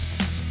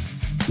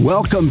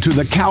Welcome to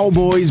the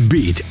Cowboys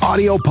Beat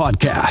audio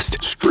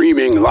podcast,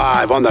 streaming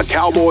live on the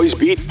Cowboys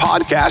Beat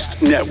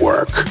podcast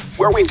network,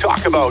 where we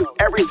talk about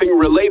everything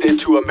related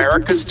to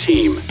America's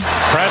team.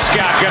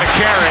 Prescott going to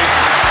carry.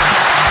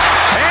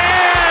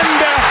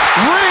 And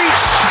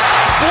reach,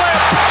 flip,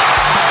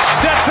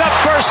 sets up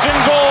first and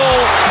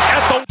goal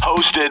at the...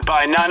 Hosted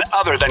by none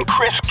other than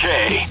Chris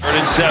K. 3rd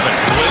and 7,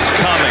 blitz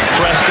coming,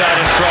 Prescott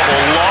in trouble,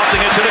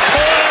 lofting it to the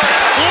corner.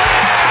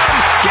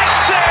 Lamb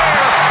gets there,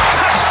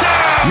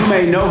 touchdown! You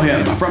may know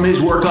him from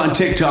his work on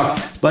TikTok,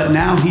 but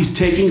now he's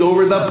taking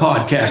over the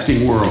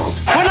podcasting world.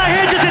 We're not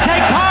here just to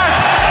take part,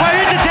 we're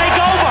here to take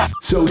over!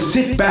 So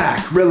sit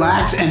back,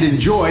 relax, and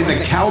enjoy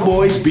the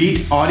Cowboys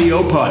Beat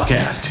audio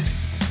podcast.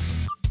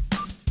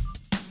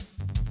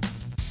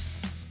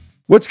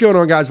 What's going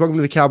on, guys? Welcome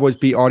to the Cowboys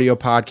Beat audio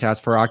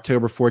podcast for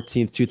October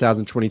 14th,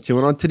 2022.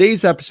 And on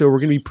today's episode, we're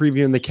going to be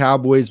previewing the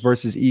Cowboys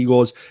versus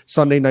Eagles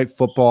Sunday Night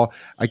Football.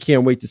 I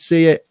can't wait to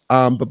see it.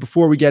 But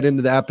before we get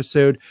into the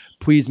episode,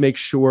 please make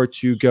sure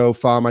to go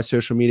follow my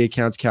social media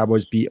accounts,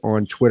 Cowboys Beat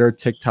on Twitter,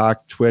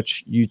 TikTok,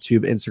 Twitch, YouTube,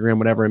 Instagram,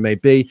 whatever it may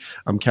be.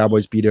 I'm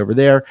Cowboys Beat over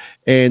there.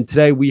 And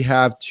today we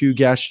have two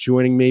guests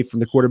joining me from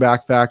the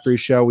Quarterback Factory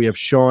show. We have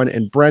Sean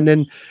and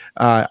Brendan.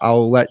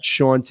 I'll let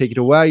Sean take it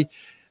away.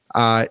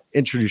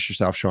 Introduce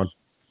yourself, Sean.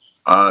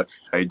 How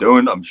you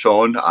doing? I'm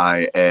Sean.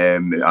 I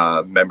am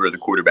a member of the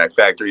Quarterback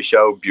Factory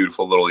show,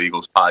 beautiful little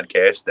Eagles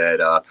podcast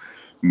that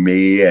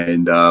me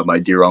and my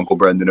dear Uncle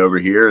Brendan over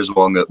here, as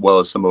well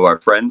as some of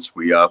our friends,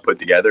 we put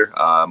together.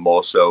 I'm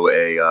also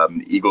a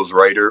Eagles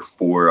writer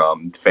for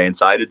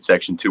Fansided,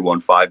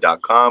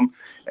 section215.com,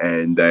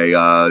 and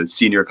a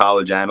senior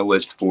college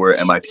analyst for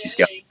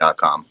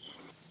MIPscout.com.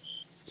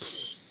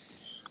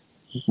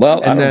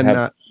 Well, And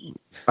then,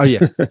 oh,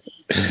 yeah.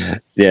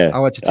 yeah,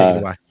 I'll let you take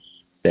it away.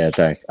 Yeah,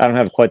 thanks. I don't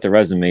have quite the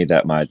resume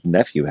that my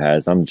nephew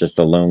has. I'm just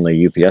a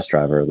lonely UPS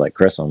driver like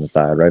Chris on the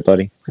side, right,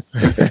 buddy?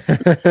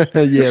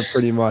 Yeah,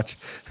 pretty much.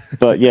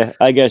 But yeah,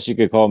 I guess you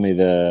could call me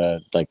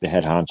the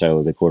head honcho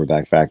of the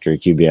Quarterback Factory,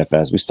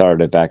 QBFS. We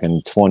started it back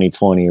in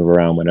 2020,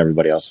 around when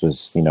everybody else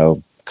was,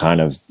 kind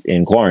of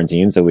in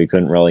quarantine, so we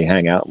couldn't really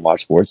hang out and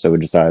watch sports. So we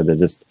decided to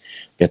just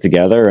get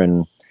together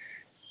and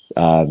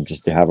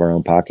just to have our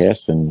own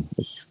podcast, and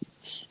it's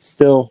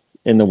still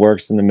in the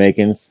works, in the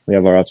makings. We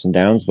have our ups and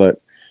downs,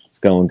 but it's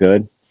going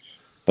good.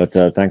 But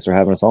thanks for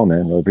having us on,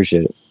 man. Really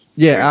appreciate it.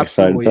 Yeah,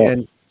 absolutely.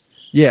 And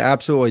yeah,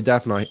 absolutely,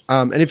 definitely.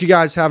 And if you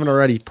guys haven't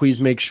already, please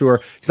make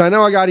sure, because I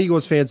know I got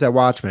Eagles fans that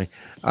watch me.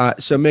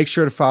 So make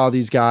sure to follow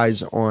these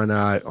guys on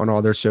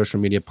all their social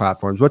media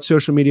platforms. What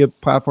social media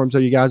platforms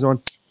are you guys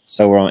on?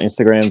 So we're on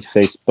Instagram,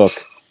 Facebook,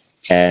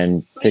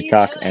 and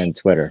TikTok and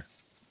Twitter.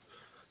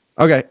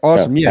 Okay,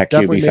 awesome. So, yeah,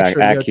 definitely make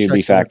sure at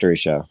QB Factory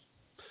Show.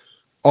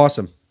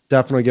 Awesome.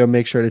 Definitely go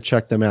make sure to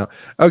check them out.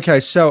 Okay,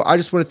 so I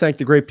just want to thank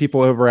the great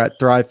people over at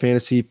Thrive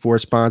Fantasy for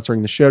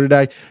sponsoring the show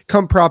today.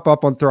 Come prop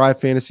up on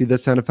Thrive Fantasy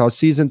this NFL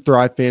season.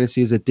 Thrive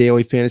Fantasy is a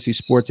daily fantasy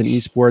sports and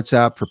esports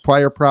app for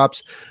player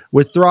props.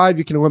 With Thrive,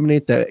 you can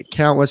eliminate the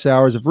countless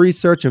hours of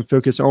research and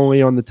focus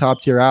only on the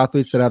top-tier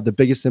athletes that have the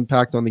biggest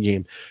impact on the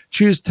game.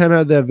 Choose 10 out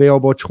of the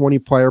available 20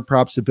 player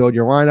props to build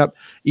your lineup.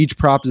 Each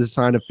prop is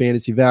assigned a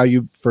fantasy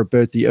value for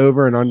both the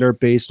over and under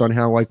based on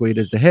how likely it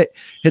is to hit.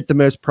 Hit the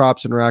most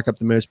props and rack up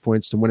the most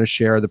points to win a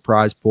share of the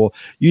prize pool.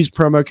 Use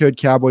promo code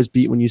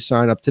CowboysBeat when you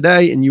sign up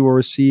today, and you will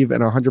receive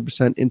an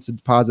 100% instant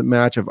deposit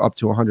match of up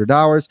to $100.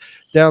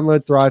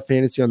 Download Thrive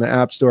Fantasy on the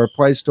App Store or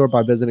Play Store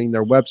by visiting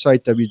their website,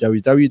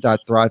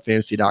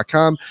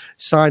 www.thrivefantasy.com.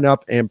 Sign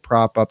up and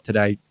prop up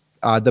today.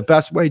 The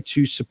best way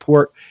to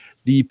support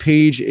the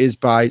page is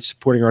by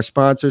supporting our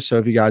sponsors. So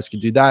if you guys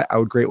could do that, I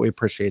would greatly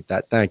appreciate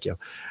that. Thank you.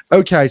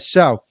 Okay,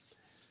 so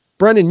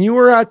Brendan, you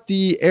were at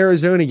the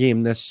Arizona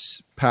game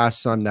this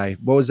past Sunday.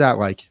 What was that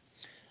like?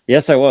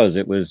 Yes, I was.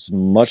 It was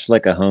much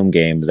like a home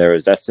game. There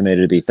was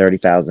estimated to be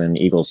 30,000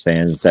 Eagles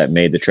fans that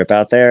made the trip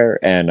out there.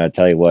 And I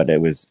tell you what,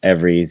 it was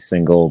every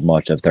single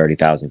much of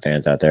 30,000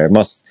 fans out there.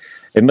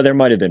 There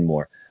might have been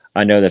more.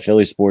 I know the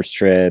Philly Sports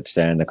Trips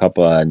and a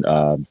couple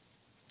of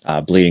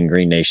Bleeding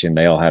Green Nation,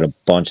 they all had a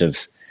bunch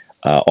of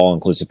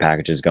all-inclusive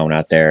packages going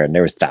out there. And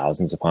there was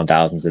thousands upon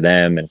thousands of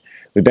them. And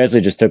we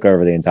basically just took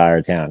over the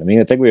entire town. I mean,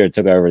 I think we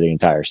took over the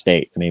entire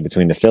state. I mean,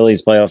 between the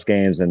Phillies playoff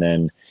games and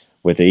then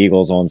with the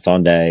Eagles on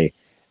Sunday,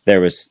 it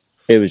was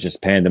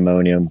just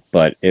pandemonium,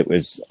 but it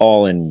was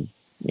all in,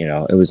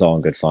 it was all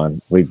in good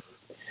fun.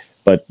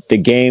 But the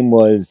game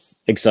was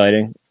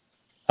exciting.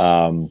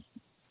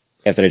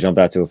 After they jumped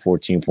out to a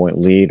 14-point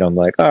lead, I'm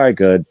like, all right,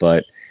 good.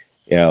 But,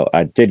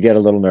 I did get a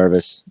little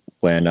nervous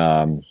when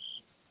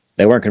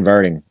they weren't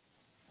converting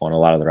on a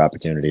lot of their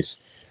opportunities.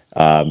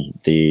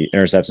 The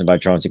interception by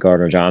Chauncey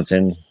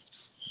Gardner-Johnson,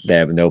 they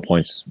have no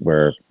points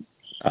were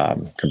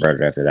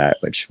converted after that,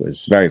 which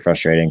was very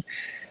frustrating.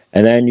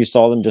 And then you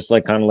saw them just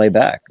kind of lay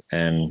back,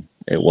 and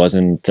it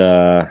wasn't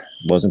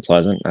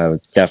pleasant. I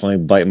was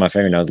definitely biting my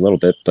fingernails a little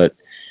bit, but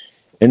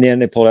in the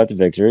end, they pulled out the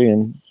victory,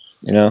 and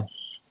a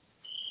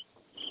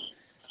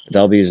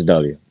W is a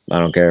W. I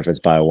don't care if it's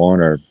by 1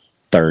 or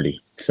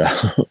 30. So,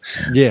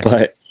 yeah.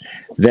 But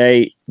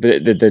the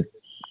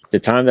the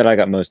time that I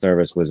got most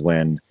nervous was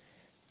when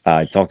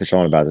I talked to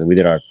Sean about it. We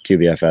did our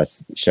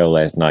QBFS show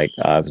last night.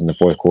 It was in the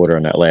fourth quarter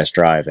on that last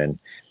drive, and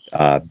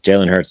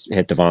Jalen Hurts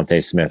hit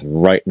Devontae Smith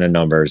right in the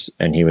numbers,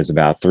 and he was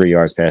about 3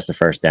 yards past the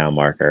first down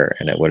marker,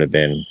 and it would have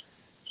been,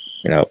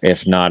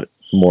 if not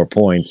more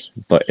points,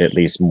 but at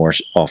least more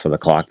off of the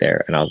clock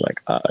there. And I was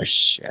like, oh,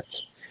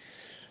 shit.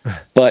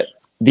 But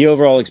the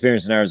overall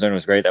experience in Arizona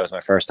was great. That was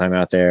my first time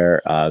out there.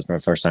 It was my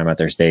first time at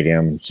their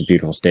stadium. It's a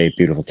beautiful state,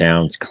 beautiful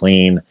town. It's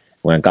clean.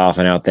 Went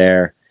golfing out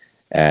there,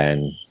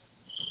 and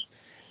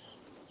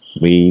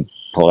we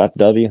pulled out the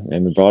W,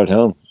 and we brought it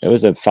home. It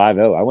was a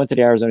 5-0. I went to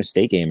the Arizona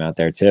State game out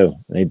there, too.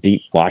 They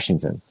beat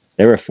Washington.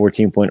 They were a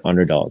 14-point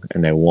underdog,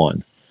 and they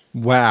won.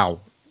 Wow.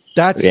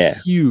 That's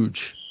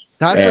huge.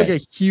 That's like a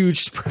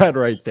huge spread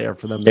right there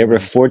for them. They were a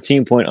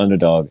 14-point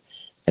underdog,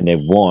 and they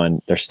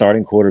won. Their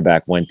starting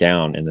quarterback went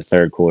down in the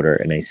third quarter,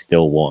 and they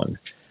still won.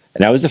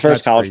 And that was the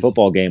first college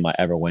football game I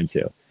ever went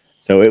to.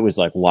 So it was,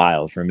 like,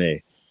 wild for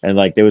me. And,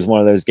 like, there was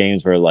one of those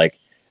games where, like,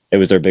 it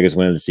was their biggest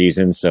win of the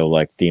season. So,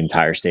 like, the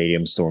entire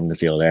stadium stormed the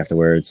field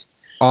afterwards.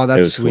 Oh,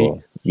 that's sweet.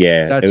 Cool.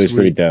 Yeah, it was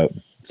pretty dope.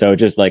 So it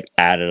just, like,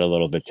 added a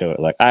little bit to it.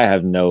 Like, I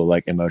have no,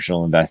 like,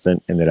 emotional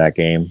investment into that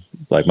game.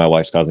 Like, my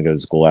wife's cousin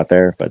goes to school out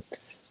there, but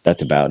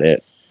that's about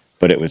it.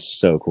 But it was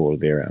so cool to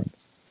be around.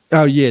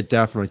 Oh, yeah,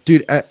 definitely.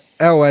 Dude,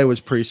 LA was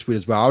pretty sweet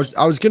as well.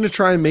 I was going to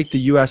try and make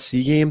the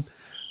USC game.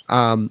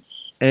 And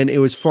it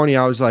was funny.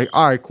 I was like,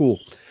 all right, cool.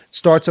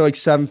 Starts at like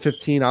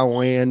 7:15. I'll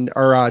land,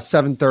 or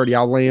 7:30.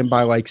 I'll land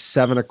by like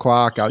 7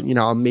 o'clock.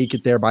 I'll make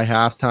it there by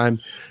halftime.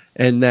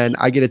 And then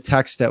I get a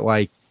text at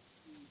like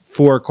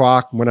 4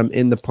 o'clock when I'm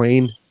in the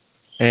plane.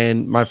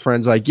 And my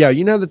friend's like, yeah,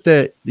 you know that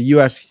the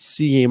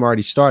USC game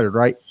already started,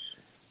 right?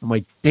 I'm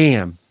like,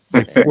 damn.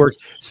 It's like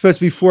it's supposed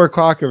to be 4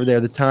 o'clock over there.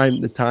 The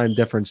time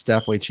difference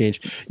definitely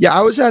changed. Yeah,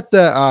 I was at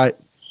the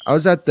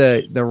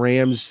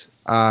Rams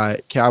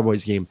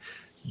Cowboys game.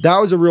 That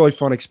was a really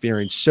fun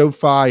experience.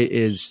 SoFi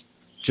is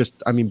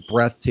just,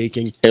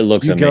 breathtaking. It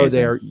looks amazing. You go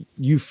there,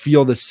 you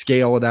feel the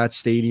scale of that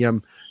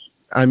stadium.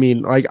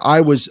 Like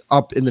I was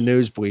up in the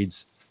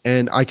nosebleeds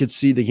and I could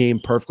see the game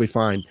perfectly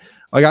fine.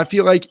 Like I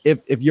feel like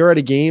if you're at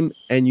a game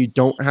and you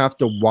don't have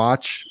to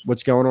watch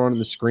what's going on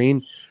the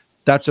screen,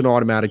 that's an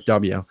automatic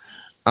W.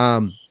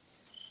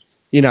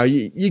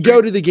 You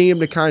go to the game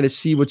to kind of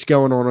see what's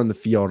going on the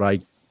field.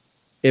 Like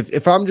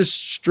if I'm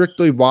just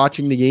strictly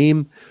watching the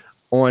game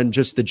on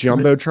just the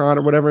Jumbotron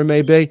or whatever it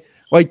may be,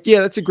 like, yeah,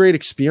 that's a great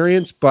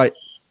experience, but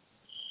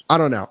I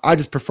don't know. I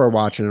just prefer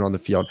watching it on the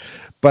field.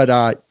 But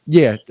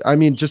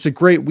just a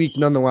great week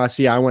nonetheless.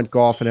 Yeah, I went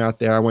golfing out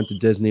there. I went to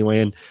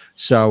Disneyland.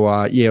 So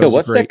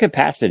what's their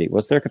capacity?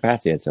 What's their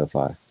capacity at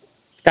SoFi?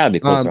 It's got to be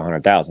close to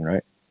 100,000,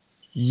 right?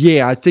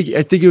 Yeah, I think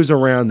it was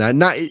around that.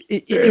 Not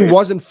it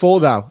wasn't full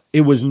though.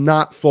 It was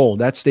not full.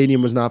 That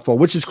stadium was not full,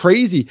 which is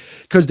crazy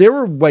because there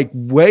were like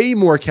way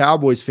more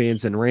Cowboys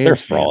fans than Rams. They're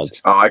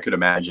frauds. Oh, I could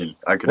imagine.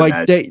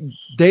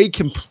 They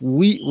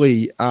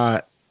completely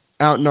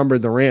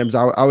outnumbered the Rams.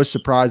 I was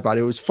surprised by it.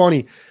 It was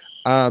funny.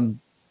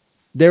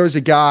 There was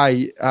a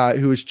guy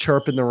who was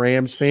chirping the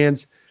Rams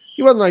fans.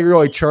 He wasn't like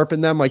really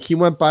chirping them. Like he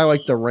went by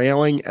like the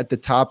railing at the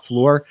top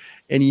floor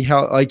and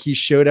he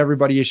showed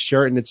everybody his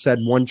shirt and it said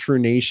 "One True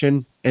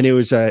Nation" and it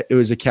was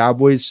a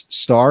Cowboys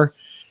star.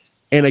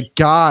 And a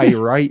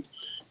guy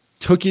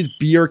took his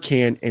beer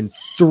can and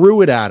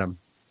threw it at him.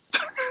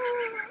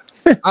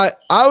 I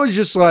was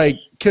just like,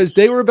 because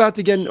they were about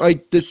to get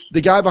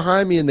the guy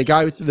behind me and the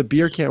guy with the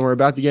beer can were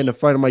about to get in a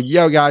fight. I'm like,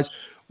 yo guys,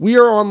 we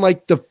are on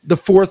like the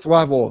fourth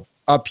level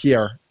up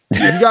here.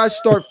 If you guys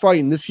start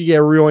fighting, this could get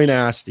really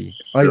nasty.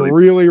 Like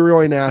really,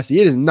 really nasty.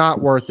 It is not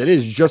worth it. It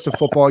is just a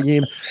football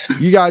game.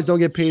 You guys don't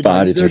get paid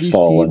by either of these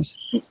teams.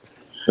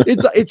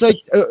 It's like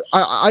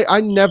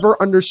I never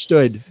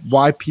understood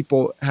why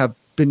people have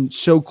been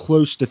so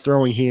close to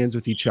throwing hands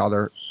with each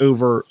other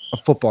over a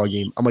football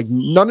game. I'm like,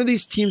 none of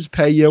these teams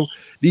pay you.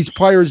 These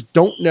players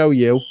don't know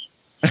you.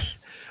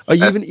 Like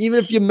even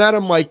if you met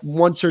them like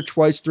once or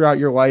twice throughout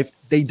your life,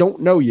 they don't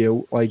know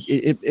you. Like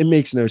it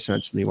makes no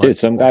sense to me. Dude,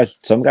 some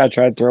guy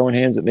tried throwing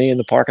hands at me in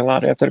the parking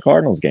lot after the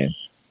Cardinals game.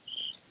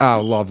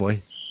 Oh,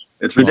 lovely.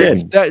 It's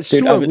ridiculous. That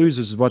sore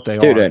losers is what they are.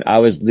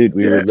 Dude,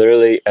 we were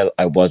literally,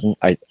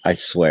 I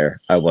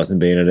swear, I wasn't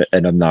being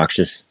an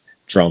obnoxious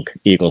drunk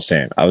Eagles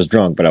fan. I was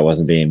drunk, but I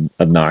wasn't being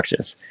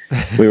obnoxious.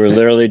 We were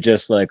literally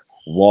just like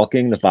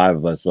walking, the five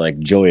of us, like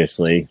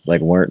joyously,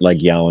 like weren't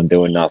like yelling,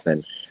 doing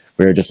nothing.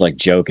 We were just like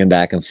joking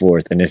back and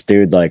forth. And this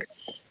dude, like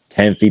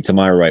 10 feet to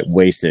my right,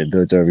 wasted,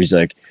 looked over. He's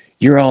like,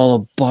 "You're all a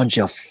bunch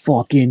of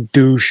fucking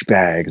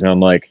douchebags." And I'm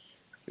like,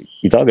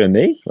 "You talking to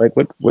me? Like,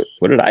 what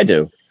did I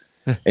do?"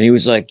 And he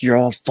was like, "You're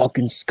all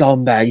fucking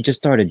scumbag." He just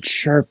started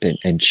chirping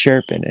and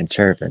chirping and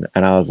chirping.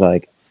 And I'm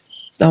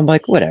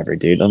like, whatever,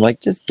 dude. I'm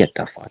like, just get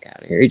the fuck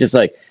out of here. He just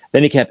like,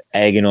 then he kept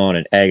egging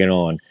on.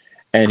 And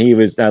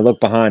I looked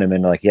behind him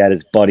and like he had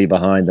his buddy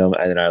behind him.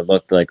 And then I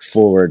looked like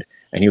forward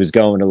and he was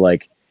going to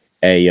like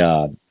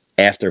a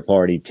after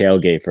party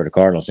tailgate for the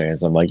Cardinals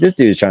fans. I'm like, this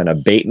dude's trying to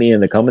bait me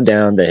into coming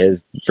down to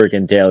his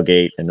freaking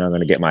tailgate, and I'm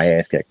going to get my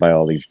ass kicked by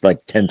all these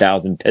like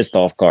 10,000 pissed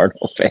off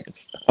Cardinals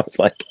fans. I was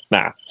like,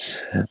 nah.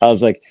 I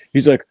was like,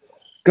 he's like,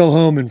 go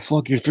home and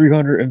fuck your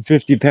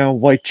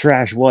 350-pound white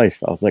trash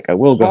wife. I was like, I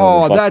will go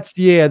home. That's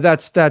yeah. And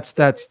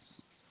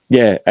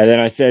then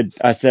I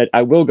said,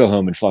 I will go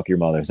home and fuck your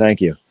mother. Thank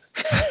you.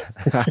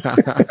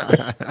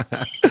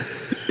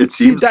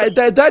 See,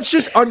 that's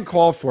just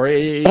uncalled for.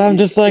 I'm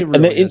just like,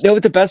 really, and you know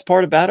what the best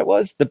part about it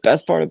was? The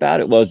best part about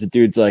it was the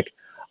dude's like,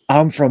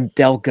 I'm from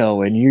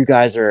Delco and you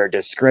guys are a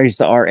disgrace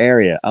to our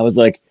area. I was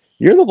like,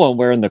 you're the one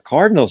wearing the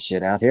Cardinal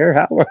shit out here.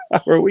 How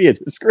are we a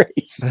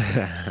disgrace?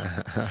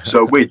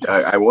 So wait,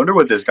 I wonder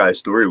what this guy's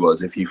story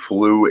was. If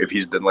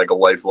he's been like a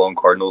lifelong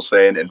Cardinals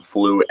fan and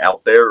flew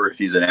out there, or if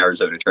he's an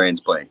Arizona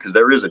transplant. Because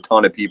there is a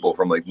ton of people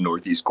from like the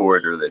Northeast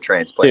Corridor that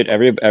transplant.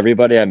 Dude,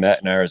 everybody I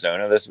met in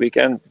Arizona this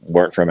weekend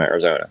weren't from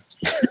Arizona.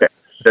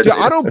 Dude,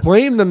 I don't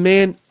blame the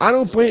man.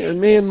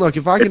 Look,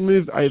 if I can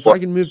move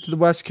to the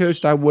West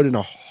Coast, I would in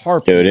a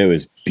heartbeat. Dude, it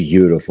was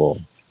beautiful.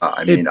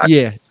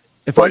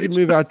 If I could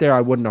move out there, I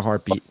would in a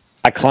heartbeat.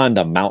 I climbed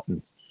a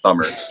mountain.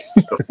 Summer,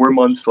 the 4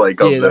 months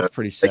that's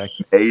pretty sick. Like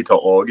May to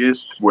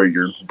August, where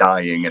you're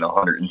dying in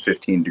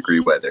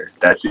 115-degree weather.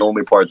 That's the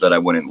only part that I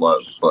wouldn't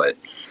love. But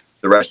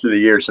the rest of the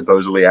year,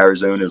 supposedly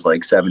Arizona is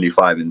like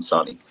 75 and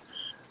sunny.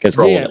 Gets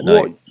cold at night.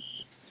 Well,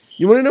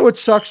 you want to know what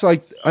sucks?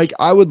 Like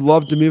I would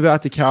love to move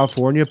out to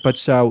California, but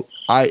so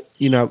I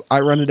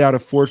rented out a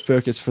Ford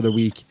Focus for the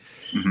week,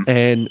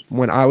 and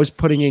when I was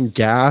putting in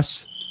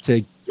gas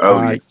to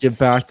give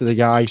back to the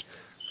guy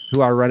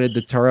who I rented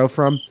the Turo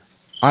from,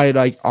 I had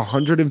like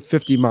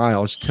 150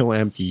 miles till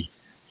empty.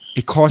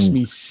 It cost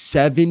me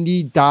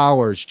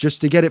 $70 just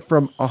to get it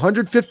from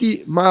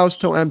 150 miles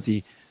till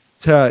empty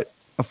to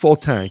a full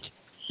tank.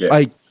 Yeah.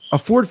 Like a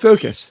Ford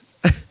Focus.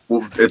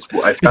 Well,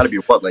 it's got to be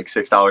what, like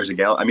 $6 a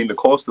gallon? I mean, the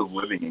cost of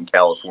living in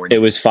California.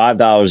 It was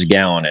 $5 a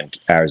gallon in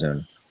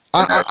Arizona.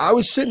 I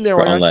was sitting there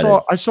when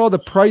I saw the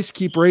price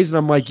keep raising.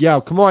 I'm like,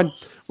 yo, come on.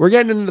 We're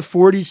getting into the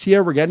 40s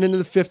here. We're getting into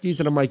the 50s.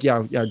 And I'm like,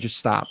 yeah, just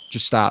stop.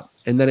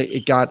 And then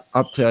it got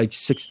up to like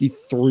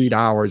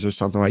 $63 or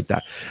something like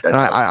that. And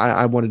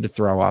I wanted to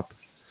throw up.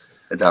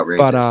 It's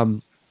outrageous.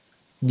 But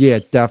yeah,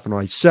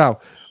 definitely. So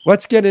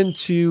let's get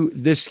into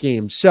this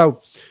game.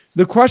 So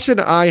the question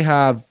I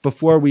have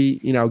before we,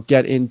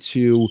 get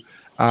into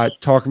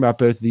talking about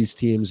both of these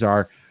teams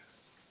are,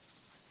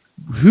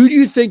 who do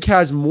you think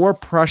has more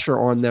pressure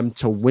on them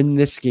to win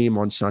this game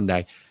on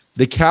Sunday?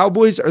 The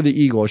Cowboys or the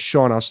Eagles?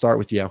 Sean, I'll start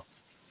with you.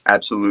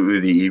 Absolutely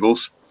the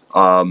Eagles.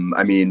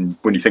 I mean,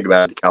 when you think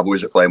about it, the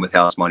Cowboys are playing with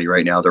house money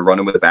right now. They're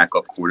running with a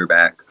backup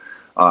quarterback.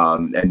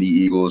 And the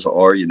Eagles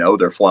are,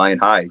 they're flying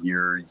high.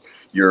 You're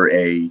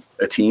a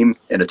team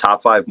in a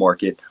top 5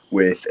 market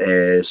with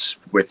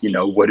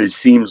what it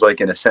seems like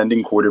an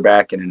ascending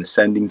quarterback and an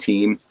ascending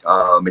team.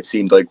 It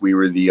seemed like we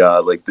were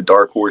the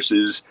dark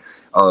horses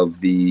of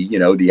the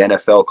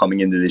NFL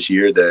coming into this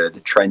year,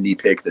 the trendy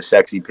pick, the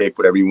sexy pick,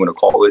 whatever you want to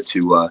call it,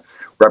 to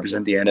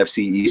represent the NFC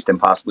East and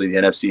possibly the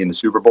NFC in the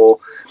Super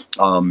Bowl.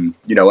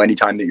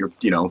 Anytime that you're,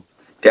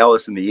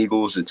 Dallas and the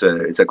Eagles, it's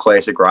a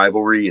classic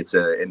rivalry. It's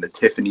in the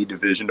Tiffany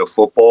division of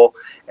football.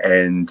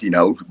 And,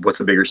 what's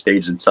the bigger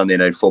stage than Sunday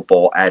Night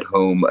Football at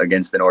home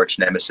against an arch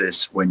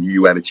nemesis when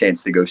you have a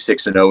chance to go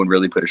 6-0 and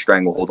really put a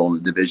stranglehold on the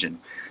division?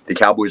 The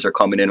Cowboys are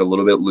coming in a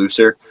little bit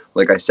looser.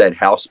 Like I said,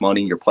 house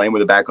money. You're playing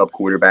with a backup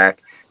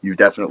quarterback. You've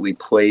definitely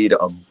played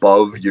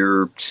above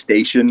your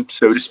station,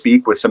 so to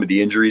speak, with some of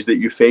the injuries that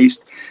you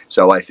faced.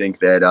 So I think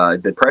that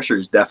the pressure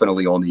is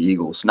definitely on the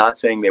Eagles. Not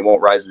saying they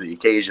won't rise to the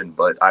occasion,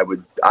 but I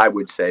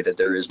would say that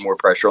there is more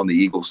pressure on the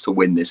Eagles to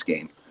win this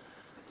game.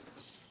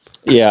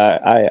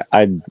 Yeah,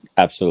 I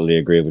absolutely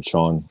agree with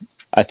Sean.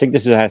 I think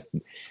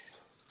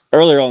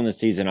earlier on in the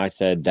season, I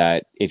said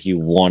that if you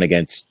won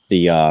against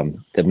the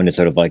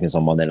Minnesota Vikings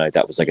on Monday night,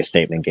 that was like a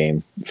statement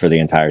game for the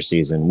entire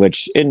season,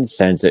 which in a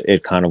sense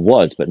it kind of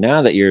was. But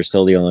now that you're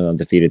still the only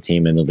undefeated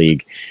team in the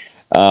league,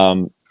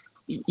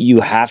 you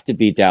have to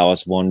beat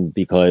Dallas, one,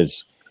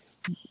 because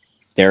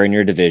they're in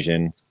your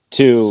division.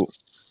 Two,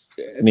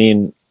 I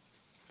mean,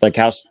 like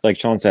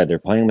Sean said, they're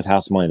playing with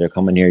house money. They're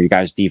coming here. You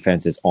guys'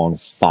 defense is on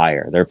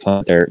fire. They're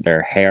playing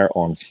their hair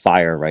on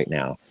fire right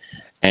now,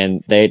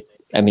 and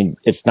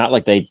it's not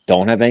like they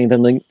don't have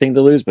anything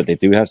to lose, but they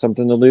do have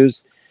something to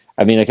lose.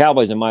 I mean, the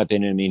Cowboys, in my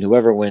opinion,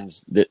 whoever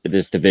wins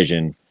this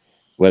division,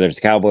 whether it's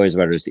the Cowboys,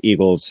 whether it's the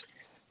Eagles,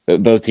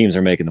 both teams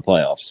are making the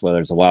playoffs, whether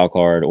it's a wild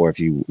card or if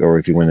you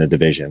win the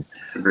division.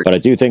 But I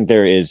do think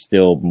there is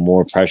still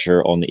more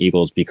pressure on the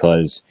Eagles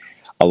because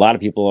a lot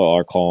of people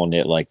are calling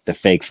it like the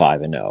fake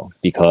 5-0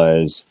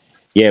 because,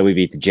 yeah, we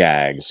beat the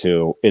Jags,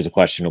 who is a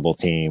questionable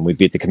team. We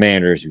beat the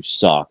Commanders, who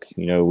suck.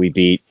 We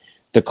beat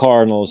the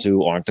Cardinals,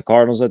 who aren't the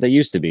Cardinals that they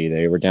used to be.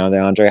 They were down to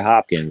Andre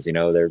Hopkins.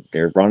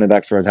 Their running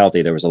backs weren't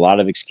healthy. There was a lot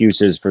of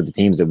excuses for the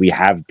teams that we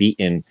have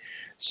beaten.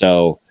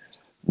 So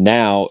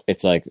now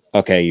it's like,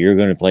 okay, you're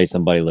going to play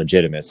somebody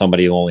legitimate,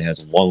 somebody who only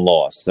has one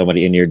loss,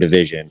 somebody in your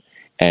division,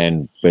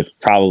 and with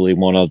probably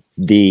one of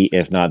the,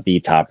 if not the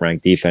top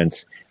ranked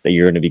defense that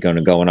you're going to be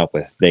going up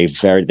with. They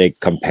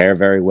compare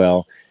very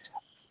well.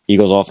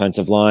 Eagles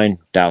offensive line,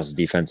 Dallas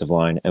defensive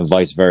line, and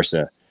vice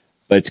versa.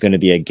 But it's going to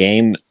be a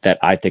game that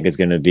I think is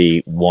going to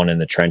be won in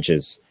the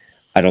trenches.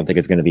 I don't think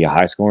it's going to be a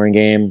high scoring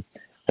game.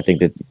 I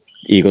think that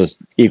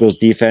Eagles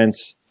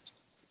defense,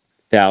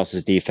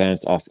 Dallas's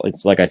defense,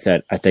 it's like I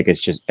said, I think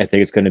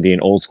it's going to be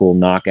an old school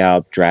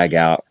knockout, drag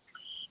out,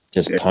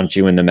 just punch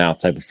you in the mouth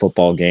type of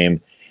football game.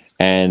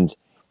 And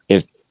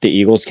if the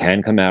Eagles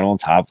can come out on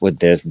top with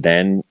this,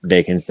 then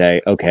they can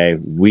say, okay,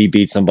 we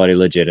beat somebody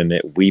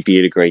legitimate. We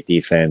beat a great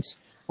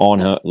defense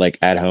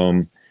at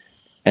home.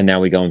 And now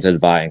we go into the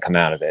bye and come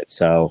out of it.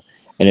 So,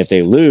 and if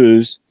they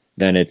lose,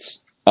 then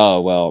it's,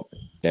 oh, well,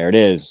 there it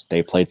is.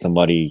 They played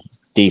somebody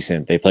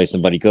decent. They played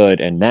somebody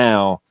good. And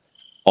now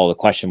all the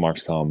question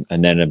marks come.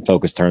 And then the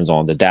focus turns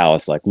on to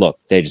Dallas. Like, look,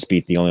 they just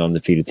beat the only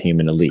undefeated team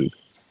in the league.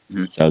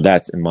 Mm-hmm. So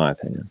that's in my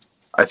opinion.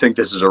 I think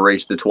this is a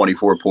race to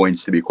 24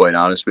 points, to be quite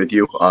honest with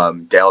you.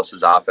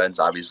 Dallas's offense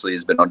obviously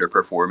has been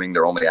underperforming.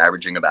 They're only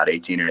averaging about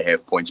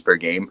 18.5 points per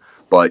game.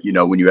 But,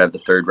 when you have the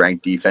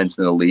third-ranked defense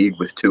in the league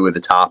with two of the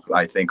top,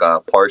 I think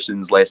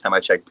Parsons, last time I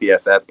checked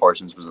PFF,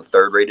 Parsons was the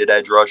third-rated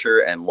edge rusher,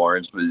 and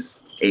Lawrence was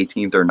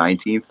 18th or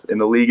 19th in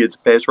the league as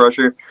pass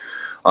rusher.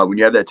 When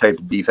you have that type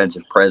of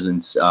defensive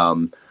presence,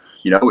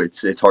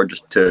 it's hard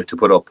just to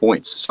put up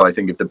points. So I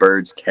think if the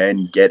Birds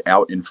can get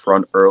out in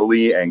front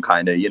early and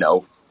kind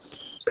of,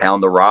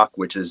 pound the rock,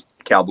 which is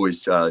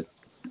Cowboys'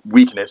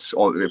 weakness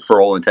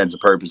for all intents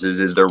and purposes,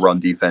 is their run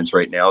defense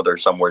right now. They're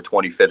somewhere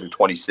 25th or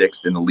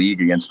 26th in the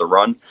league against the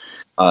run.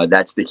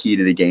 That's the key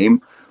to the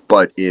game.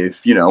 But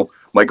if,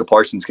 Micah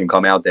Parsons can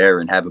come out there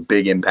and have a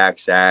big impact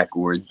sack,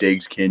 or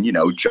Diggs can,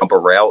 jump a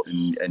route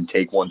and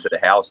take one to the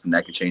house, then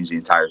that could change the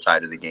entire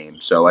tide of the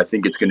game. So I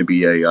think it's going to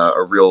be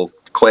a real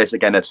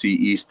classic NFC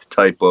East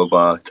type of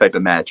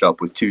matchup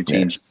with two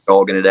teams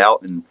dogging it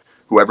out, and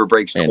whoever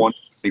breaks the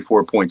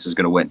 24 points is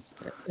going to win.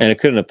 And it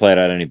couldn't have played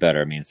out any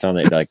better. I mean,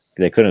 Sunday,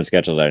 they couldn't have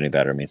scheduled it any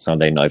better. I mean,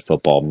 Sunday Night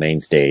Football, main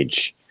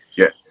stage,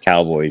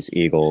 Cowboys,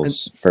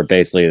 Eagles, for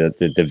basically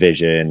the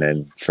division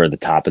and for the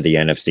top of the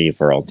NFC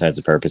for all intents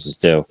and purposes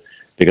too.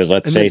 Because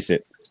let's face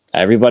it,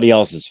 everybody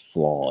else is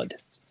flawed.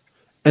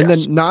 And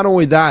then not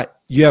only that,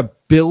 you have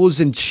Bills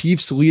and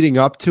Chiefs leading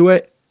up to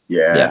it.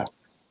 Yeah.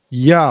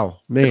 Yo,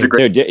 man.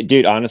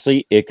 Dude,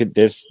 honestly, it could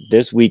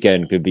this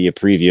weekend could be a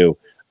preview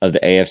of the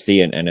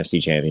AFC and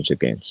NFC championship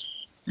games.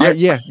 No,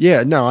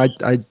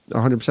 I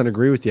 100%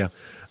 agree with you.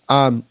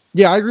 I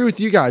agree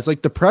with you guys.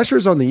 Like, the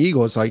pressure's on the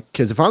Eagles. Like,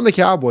 because if I'm the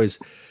Cowboys,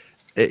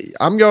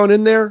 I'm going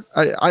in there.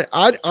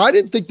 I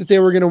didn't think that they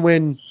were going to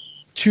win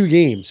 2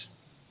 games.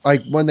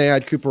 Like, when they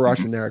had Cooper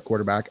Rush in there at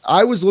quarterback,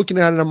 I was looking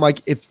at it. I'm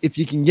like, if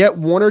you can get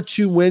 1 or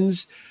 2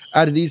 wins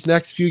out of these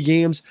next few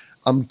games,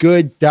 I'm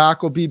good.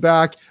 Dak will be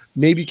back.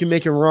 Maybe you can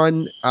make a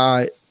run.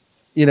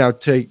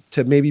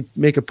 To maybe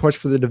make a push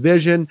for the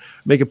division,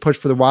 make a push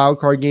for the wild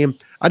card game.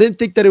 I didn't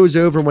think that it was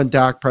over when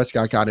Dak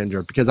Prescott got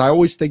injured, because I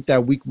always think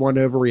that week 1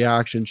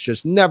 overreactions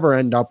just never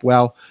end up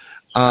well.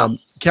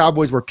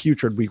 Cowboys were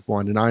putrid week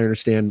 1, and I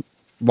understand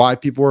why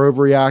people were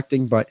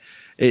overreacting, but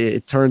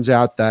it turns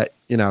out that,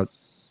 the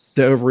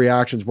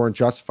overreactions weren't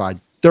justified.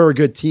 They're a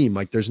good team.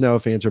 Like, there's no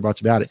ifs, ands, or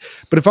buts about it.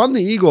 But if I'm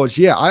the Eagles,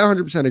 I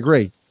 100%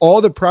 agree. All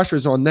the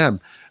pressure's on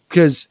them,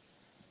 because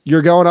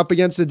you're going up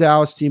against the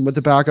Dallas team with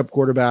the backup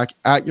quarterback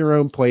at your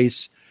own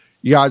place.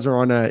 You guys are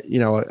on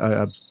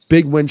a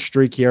big win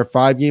streak here,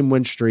 5-game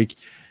win streak.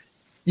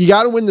 You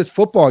got to win this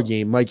football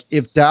game. Like,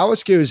 if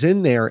Dallas goes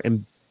in there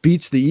and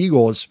beats the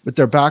Eagles with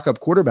their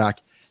backup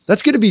quarterback,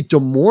 that's going to be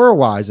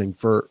demoralizing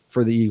for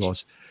the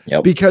Eagles.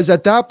 Yep. Because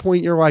at that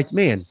point, you're like,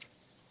 man,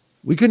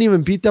 we couldn't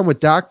even beat them with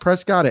Dak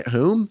Prescott at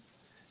home.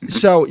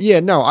 So,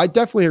 I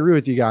definitely agree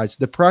with you guys.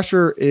 The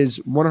pressure is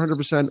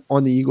 100%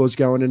 on the Eagles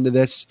going into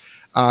this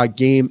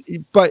game.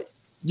 But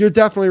you're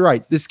definitely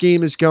right. This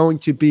game is going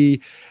to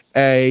be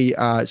a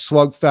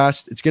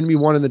slugfest. It's going to be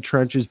one in the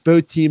trenches.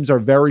 Both teams are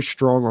very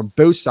strong on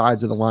both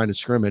sides of the line of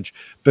scrimmage.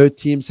 Both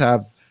teams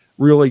have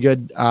really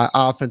good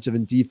offensive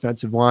and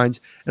defensive lines.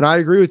 And I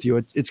agree with you.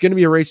 It's going to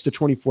be a race to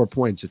 24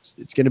 points.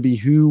 It's going to be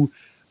who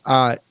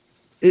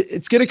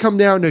it's going to come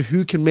down to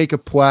who can make a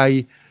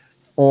play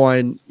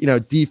on,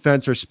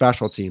 defense or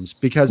special teams,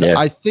 because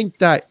I think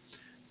that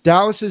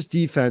Dallas's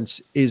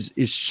defense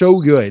is so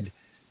good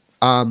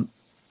that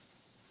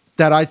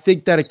I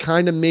think that it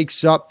kind of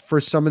makes up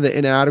for some of the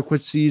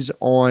inadequacies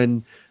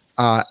on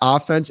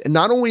offense. And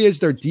not only is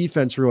their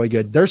defense really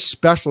good, their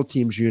special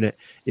teams unit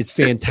is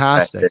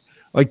fantastic.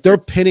 Like, they're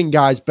pinning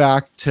guys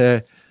back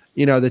to,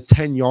 the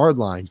 10-yard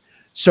line.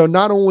 So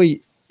not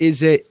only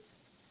is it,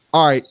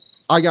 all right,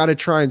 I got to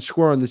try and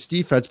score on this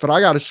defense, but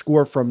I got to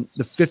score from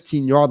the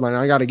 15-yard line.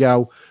 I got to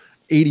go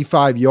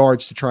 85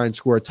 yards to try and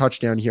score a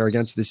touchdown here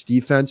against this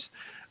defense.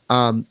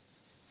 It's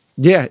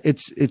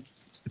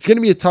going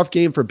to be a tough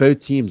game for both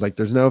teams. Like,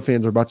 there's no ifs,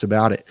 ands, or buts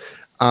about it.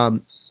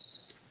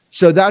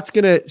 So that's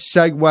going to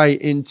segue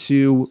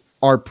into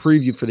our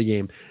preview for the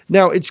game.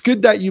 Now, it's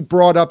good that you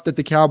brought up that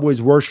the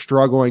Cowboys were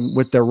struggling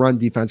with their run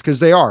defense,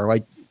 because they are.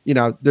 Like,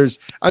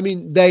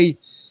 they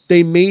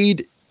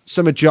made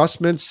some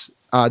adjustments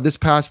this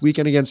past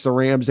weekend against the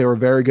Rams. They were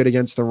very good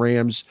against the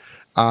Rams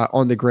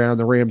on the ground.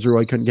 The Rams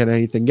really couldn't get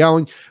anything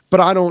going, but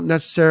I don't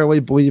necessarily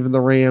believe in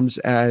the Rams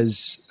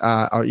as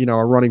a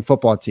running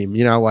football team.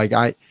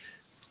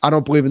 I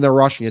don't believe in their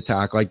rushing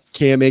attack. Like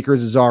Cam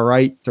Akers is all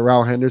right.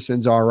 Darrell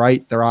Henderson's all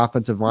right. Their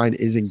offensive line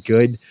isn't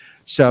good.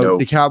 So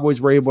the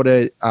Cowboys were able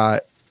to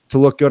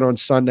look good on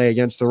Sunday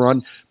against the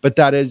run, but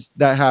that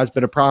has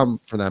been a problem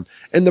for them.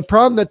 And the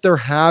problem that they're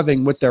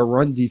having with their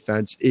run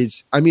defense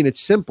is, it's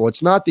simple.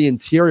 It's not the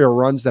interior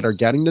runs that are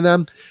getting to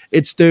them.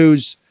 It's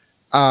those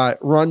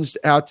runs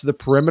out to the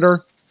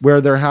perimeter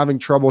where they're having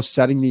trouble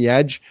setting the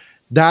edge.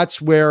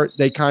 That's where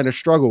they kind of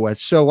struggle with.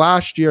 So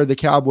last year, the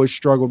Cowboys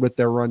struggled with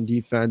their run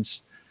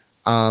defense.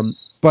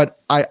 But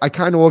I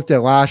kind of looked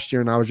at last year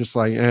and I was just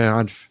like,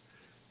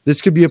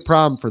 this could be a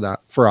problem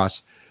for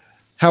us.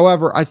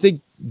 However, I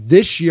think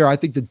this year,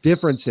 the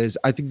difference is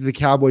I think the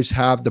Cowboys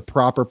have the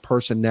proper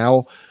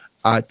personnel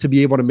to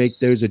be able to make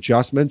those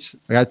adjustments.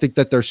 I think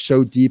that they're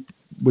so deep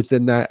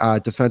within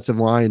that defensive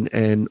line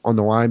and on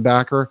the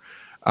linebacker,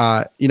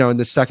 in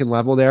the second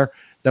level there,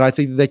 that I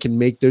think that they can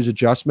make those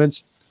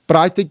adjustments. But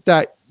I think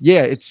that,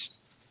 it's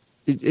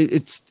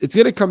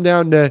going to come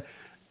down to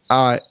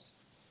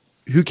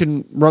who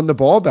can run the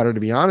ball better, to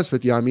be honest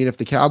with you. If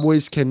the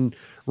Cowboys can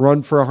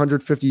run for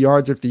 150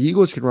 yards, if the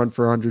Eagles can run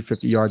for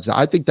 150 yards,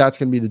 I think that's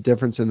going to be the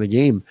difference in the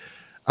game.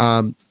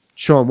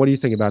 Sean, what do you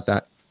think about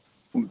that?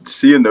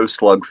 Seeing those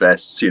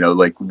slugfests,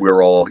 like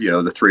we're all,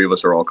 the three of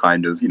us are all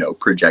kind of,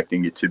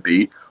 projecting it to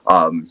be,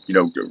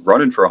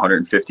 running for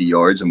 150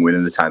 yards and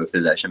winning the time of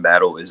possession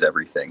battle is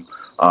everything.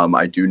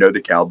 I do know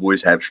the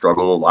Cowboys have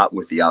struggled a lot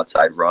with the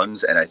outside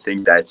runs, and I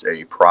think that's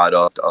a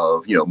product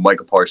of,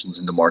 Micah Parsons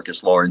and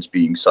DeMarcus Lawrence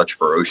being such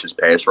ferocious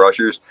pass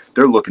rushers.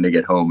 They're looking to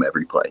get home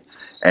every play.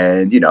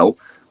 And,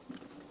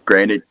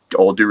 granted,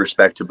 all due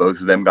respect to both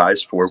of them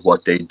guys for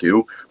what they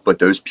do, but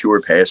those pure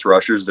pass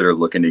rushers that are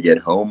looking to get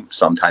home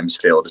sometimes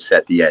fail to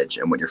set the edge.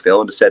 And when you're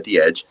failing to set the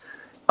edge,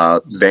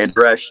 Van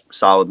Der Esch,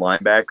 solid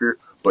linebacker,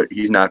 but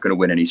he's not going to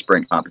win any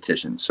sprint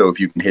competitions. So if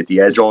you can hit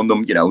the edge on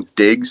them,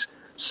 Diggs,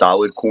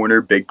 solid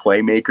corner, big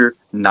playmaker,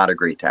 not a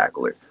great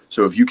tackler.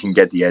 So if you can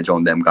get the edge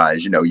on them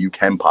guys, you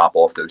can pop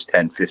off those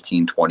 10,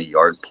 15,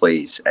 20-yard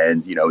plays.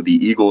 And, the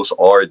Eagles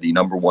are the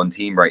number one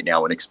team right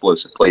now in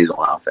explosive plays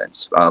on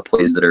offense,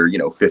 plays that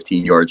are,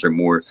 15 yards or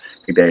more.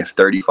 I think they have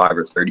 35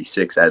 or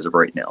 36 as of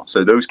right now.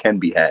 So those can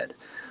be had.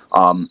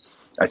 I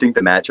think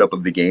the matchup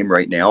of the game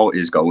right now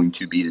is going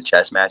to be the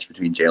chess match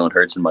between Jalen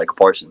Hurts and Micah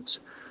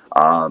Parsons.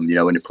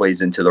 And it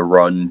plays into the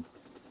run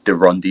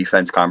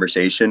defense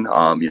conversation.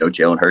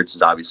 Jalen Hurts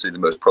is obviously the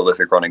most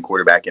prolific running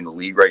quarterback in the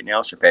league right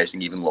now,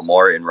 surpassing even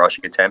Lamar in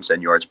rushing attempts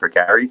and yards per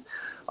carry.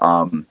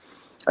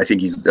 I think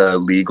he's the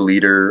league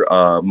leader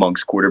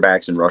amongst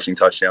quarterbacks in rushing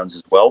touchdowns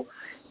as well.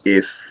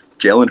 If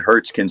Jalen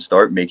Hurts can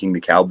start making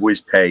the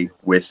Cowboys pay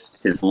with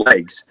his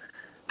legs,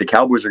 the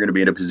Cowboys are going to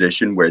be in a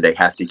position where they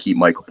have to keep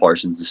Michael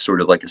Parsons as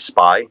sort of like a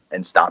spy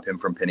and stop him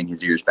from pinning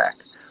his ears back.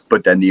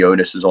 But then the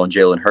onus is on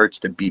Jalen Hurts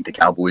to beat the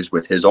Cowboys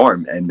with his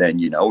arm. And then,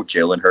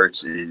 Jalen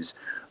Hurts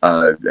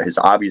has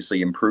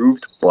obviously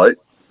improved, but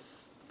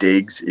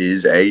Diggs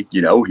is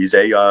he's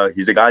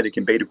a guy that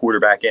can bait a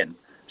quarterback in.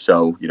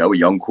 So, a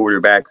young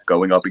quarterback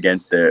going up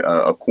against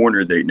a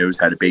corner that knows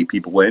how to bait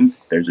people in,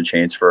 there's a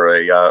chance for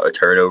a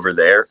turnover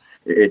there.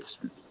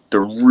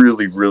 They're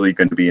really, really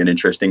going to be an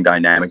interesting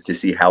dynamic to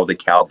see how the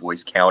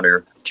Cowboys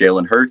counter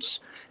Jalen Hurts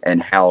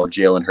and how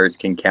Jalen Hurts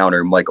can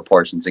counter Micah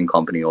Parsons and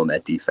company on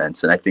that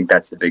defense. And I think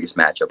that's the biggest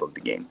matchup of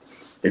the game.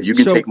 If you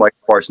can take Micah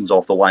Parsons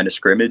off the line of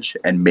scrimmage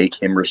and make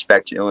him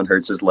respect Jalen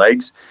Hurts'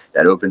 legs,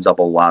 that opens up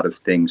a lot of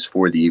things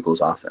for the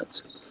Eagles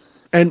offense.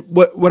 And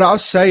what I'll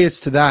say is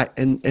to that,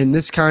 and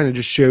this kind of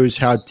just shows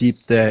how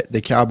deep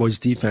the Cowboys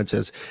defense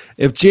is.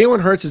 If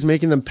Jalen Hurts is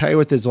making them pay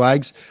with his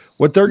legs,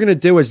 what they're going to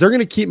do is they're going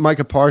to keep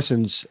Micah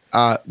Parsons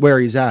where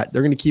he's at.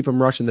 They're going to keep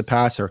him rushing the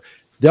passer.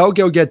 They'll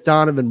go get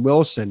Donovan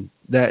Wilson,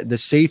 the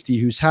safety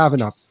who's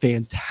having a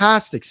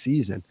fantastic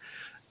season.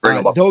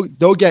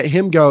 They'll get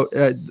him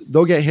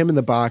they'll get him in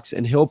the box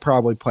and he'll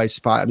probably play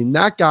spot.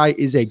 That guy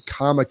is a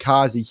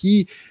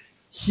kamikaze.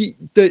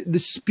 The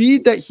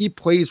speed that he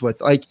plays with,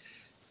 like,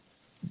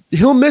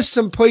 he'll miss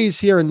some plays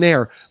here and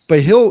there, but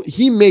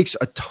he makes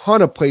a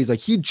ton of plays. Like,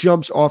 he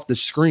jumps off the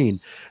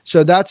screen.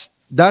 So that's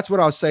what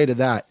I'll say to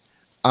that.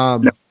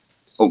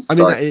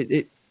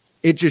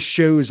 It just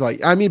shows, like,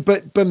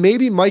 but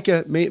maybe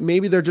Micah,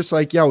 maybe they're just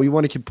like, we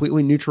want to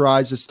completely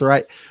neutralize this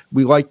threat.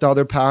 We like the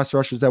other pass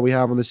rushers that we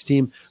have on this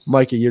team.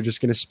 Micah, you're just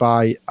going to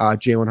spy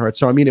Jalen Hurts.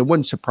 So, it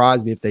wouldn't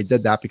surprise me if they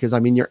did that because,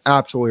 you're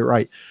absolutely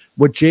right.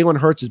 What Jalen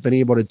Hurts has been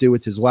able to do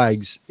with his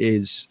legs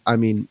is,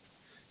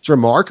 it's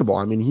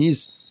remarkable.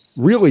 He's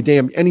really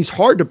and he's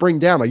hard to bring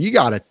down. Like, you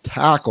got to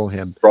tackle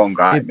him. Strong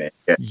guy, man.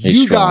 Yeah,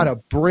 you got to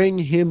bring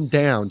him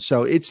down.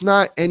 So it's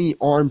not any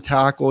arm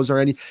tackles or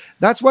any.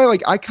 That's why,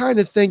 like, I kind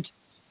of think,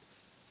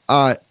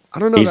 I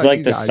don't know. He's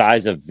like the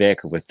size of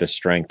Vic with the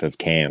strength of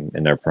Cam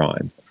in their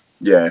prime.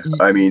 Yeah.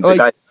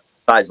 The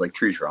guy's like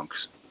tree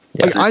trunks.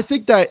 Yeah. Like, I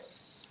think that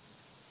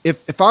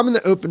if I'm in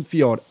the open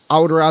field, I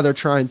would rather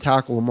try and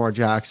tackle Lamar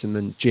Jackson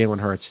than Jalen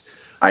Hurts.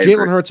 I agree.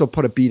 Jalen Hurts will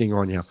put a beating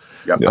on you.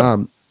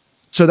 Yep.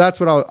 So that's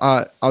what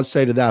I'll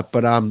say to that.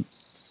 But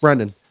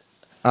Brendan,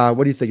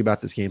 what do you think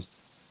about this game?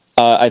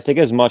 I think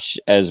as much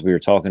as we were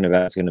talking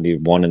about, it's going to be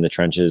one in the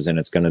trenches and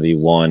it's going to be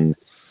one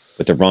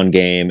with the run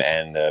game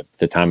and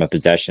the time of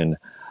possession.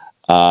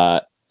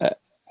 I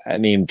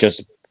mean,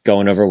 just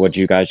going over what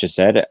you guys just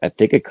said, I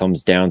think it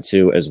comes down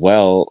to as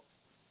well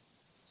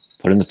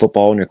putting the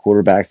football in your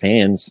quarterback's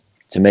hands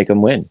to make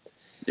them win.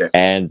 Yeah.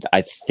 And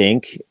I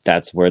think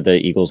that's where the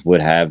Eagles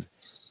would have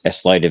a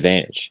slight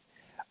advantage.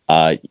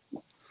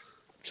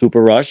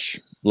 Cooper Rush,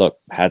 look,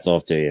 hats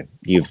off to you.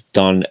 You've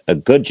done a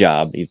good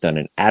job. You've done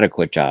an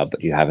adequate job,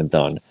 but you haven't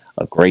done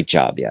a great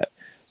job yet.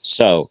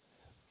 So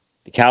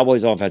the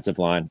Cowboys offensive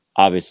line,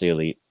 obviously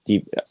elite,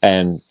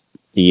 and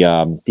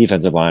the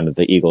defensive line of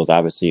the Eagles,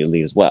 obviously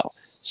elite as well.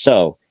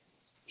 So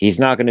he's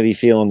not going to be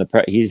feeling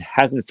he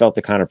hasn't felt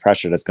the kind of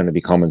pressure that's going to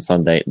be coming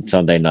Sunday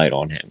night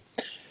on him.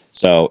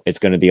 So it's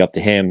going to be up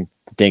to him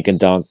to dink and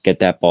dunk, get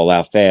that ball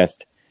out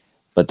fast.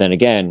 But then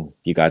again,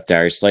 you got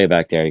Darius Slay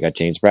back there. You got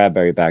James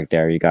Bradbury back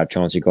there. You got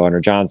Chauncey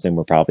Gardner-Johnson.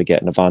 We're probably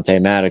getting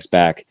Avonte Maddox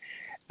back.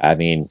 I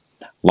mean,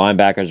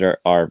 linebackers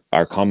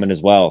are coming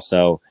as well.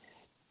 So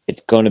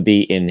it's going to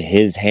be in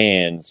his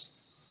hands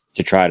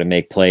to try to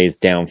make plays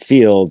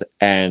downfield.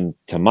 And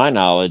to my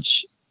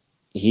knowledge,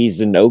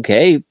 he's an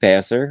okay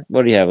passer.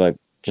 What do you have?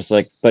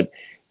 But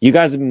you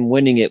guys have been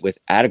winning it with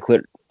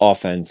adequate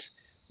offense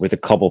with a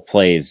couple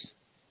plays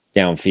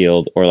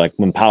downfield, or like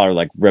when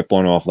Pollard ripped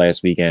one off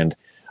last weekend.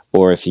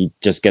 Or if he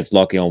just gets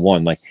lucky on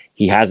one,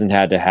 he hasn't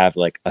had to have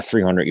a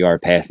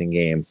 300-yard passing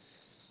game,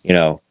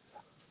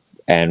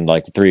 and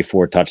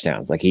 3-4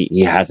 touchdowns.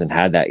 He hasn't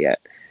had that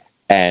yet.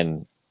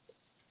 And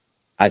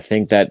I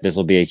think that this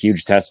will be a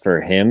huge test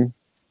for him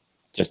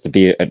just to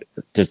be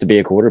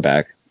a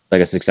quarterback,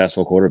 a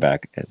successful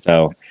quarterback. And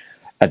so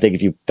I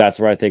think that's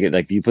where I think it,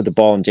 if you put the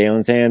ball in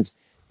Jalen's hands,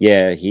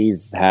 yeah, he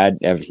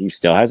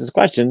still has his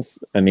questions.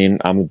 I mean,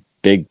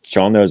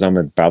 Sean knows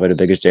I'm probably the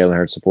biggest Jalen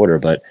Hurts supporter,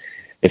 but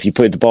if you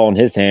put the ball in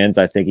his hands,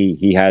 I think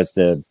he has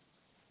the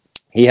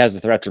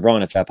threat to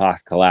run if that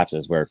box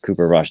collapses, where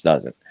Cooper Rush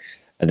doesn't.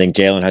 I think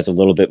Jalen has a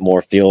little bit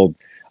more field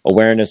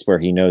awareness where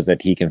he knows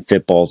that he can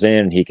fit balls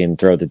in, he can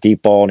throw the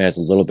deep ball, and has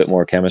a little bit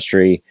more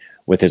chemistry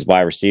with his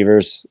wide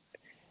receivers,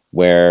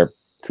 where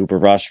Cooper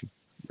Rush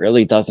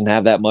really doesn't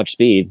have that much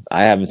speed.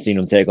 I haven't seen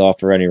him take off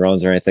for any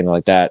runs or anything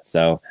like that.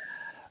 So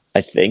I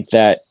think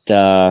that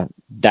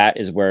that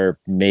is where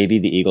maybe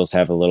the Eagles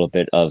have a little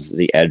bit of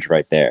the edge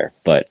right there.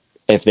 But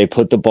if they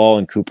put the ball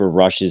in Cooper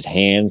Rush's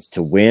hands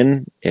to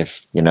win,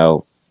 if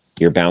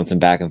you're bouncing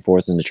back and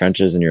forth in the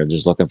trenches and you're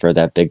just looking for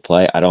that big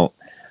play, I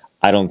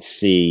don't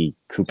see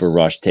Cooper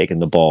Rush taking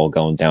the ball,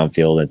 going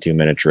downfield in a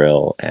 2-minute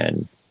drill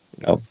and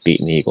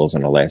beating the Eagles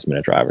in a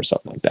last-minute drive or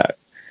something like that.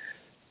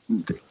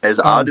 As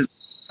odd as it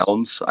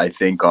sounds, I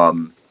think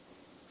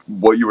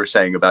what you were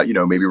saying about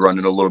maybe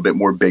running a little bit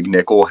more big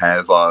nickel,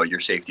 have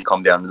your safety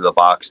come down into the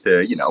box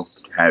to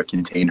have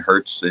contain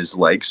Hurts'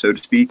 legs, so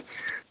to speak.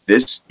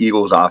 This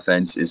Eagles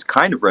offense is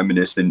kind of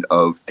reminiscent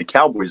of the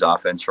Cowboys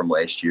offense from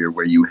last year,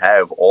 where you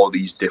have all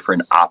these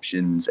different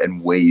options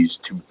and ways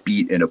to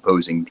beat an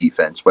opposing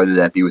defense, whether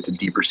that be with a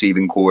deep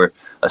receiving core,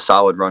 a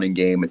solid running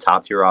game, a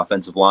top-tier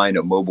offensive line,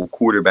 a mobile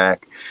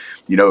quarterback.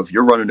 If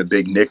you're running a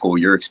big nickel,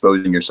 you're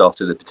exposing yourself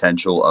to the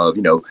potential of,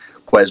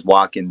 Quez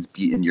Watkins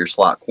beating your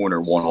slot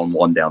corner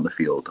one-on-one down the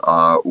field,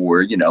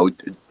 or,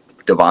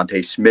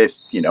 Devontae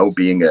Smith,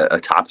 being a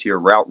top-tier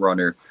route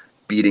runner,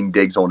 beating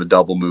Diggs on a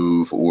double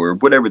move, or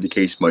whatever the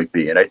case might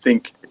be. And I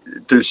think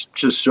there's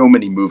just so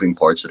many moving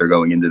parts that are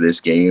going into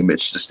this game.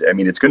 It's just,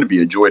 it's going to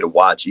be a joy to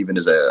watch, even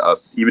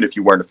even if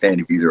you weren't a fan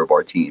of either of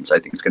our teams. I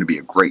think it's going to be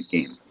a great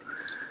game.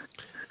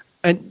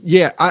 And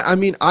yeah,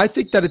 I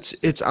think that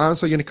it's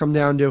honestly going to come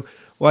down to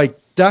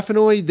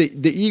definitely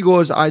the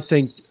Eagles. I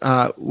think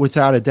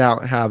without a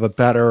doubt have a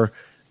better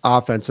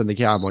offense than the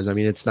Cowboys.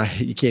 It's not,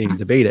 you can't even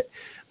debate it.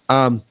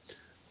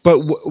 But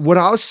what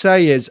I'll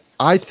say is,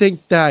 I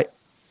think that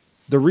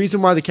the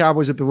reason why the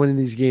Cowboys have been winning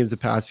these games the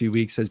past few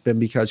weeks has been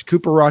because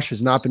Cooper Rush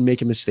has not been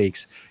making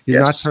mistakes. He's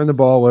not turned the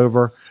ball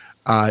over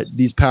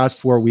these past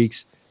 4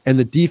 weeks, and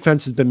the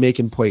defense has been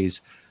making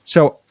plays.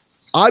 So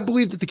I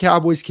believe that the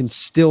Cowboys can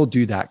still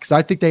do that, because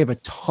I think they have a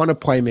ton of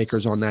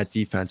playmakers on that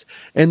defense.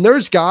 And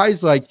there's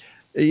guys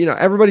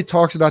everybody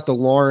talks about the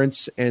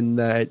Lawrence and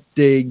the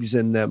Diggs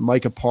and the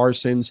Micah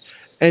Parsons,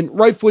 and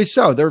rightfully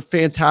so. They're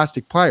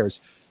fantastic players.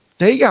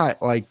 They got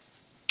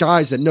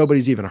guys that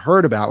nobody's even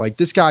heard about.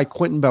 This guy,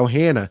 Quentin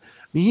Bohanna.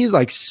 He's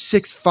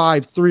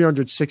 6'5",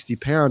 360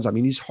 pounds.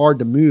 He's hard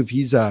to move.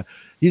 He's an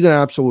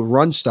absolute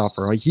run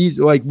stuffer. He's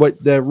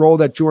what the role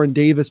that Jordan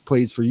Davis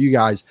plays for you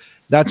guys.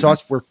 That's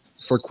us for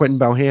Quentin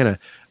Bohanna.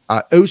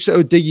 Osa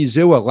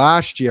Odigizua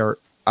last year,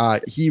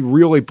 he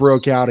really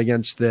broke out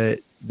against the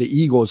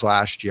Eagles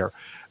last year.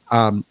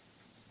 And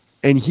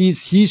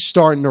he's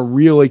starting to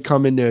really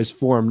come into his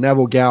form.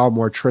 Neville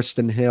Gallimore,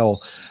 Tristan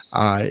Hill,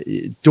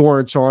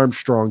 Dorrance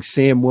Armstrong,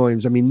 Sam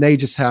Williams. They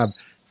just have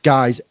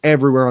guys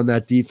everywhere on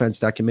that defense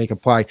that can make a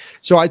play.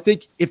 So I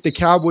think if the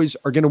Cowboys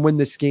are going to win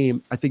this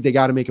game, I think they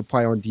got to make a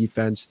play on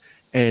defense,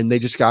 and they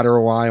just got to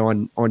rely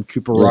on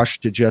Cooper Rush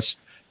to just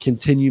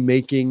continue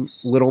making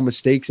little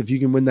mistakes. If you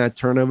can win that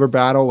turnover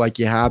battle like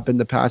you have been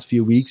the past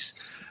few weeks,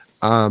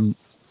 then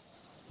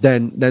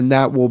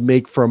that will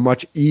make for a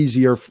much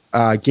easier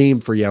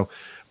game for you.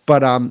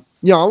 But I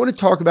want to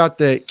talk about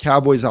the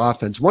Cowboys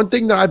offense. One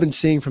thing that I've been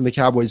seeing from the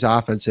Cowboys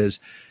offense is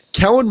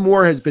Kellen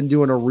Moore has been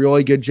doing a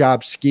really good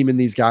job scheming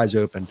these guys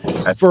open.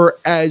 For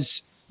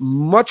as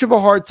much of a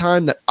hard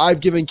time that I've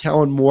given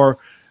Kellen Moore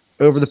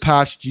over the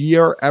past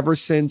year, ever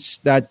since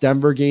that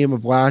Denver game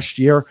of last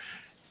year,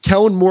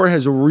 Kellen Moore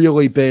has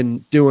really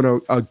been doing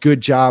a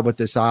good job with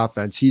this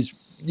offense. He's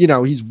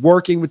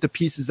working with the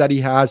pieces that he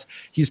has.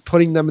 He's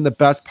putting them in the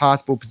best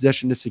possible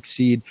position to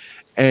succeed.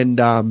 And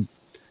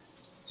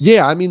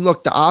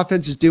look, the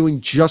offense is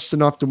doing just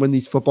enough to win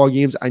these football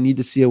games. I need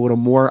to see a little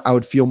more. I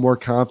would feel more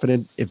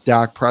confident if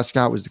Dak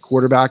Prescott was the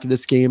quarterback of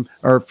this game,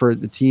 or for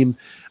the team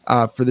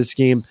for this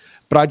game.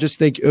 But I just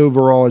think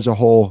overall as a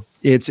whole,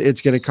 it's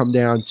going to come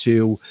down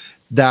to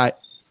that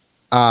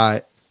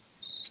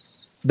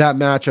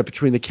matchup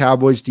between the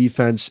Cowboys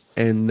defense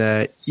and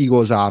the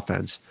Eagles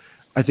offense.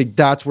 I think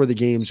that's where the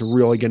game's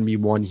really going to be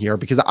won here,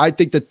 because I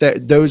think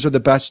that those are the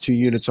best two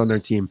units on their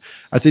team.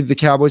 I think the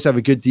Cowboys have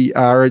a good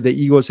or the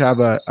Eagles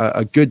have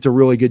a good to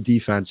really good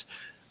defense.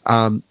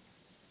 But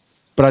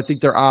I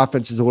think their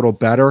offense is a little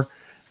better.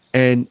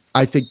 And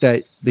I think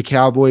that the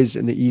Cowboys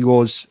and the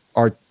Eagles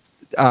are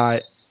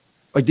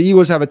the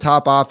Eagles have a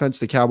top offense,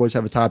 the Cowboys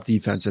have a top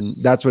defense, and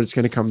that's what it's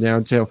going to come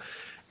down to.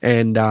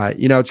 And,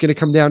 it's going to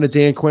come down to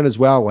Dan Quinn as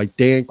well. Like,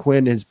 Dan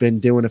Quinn has been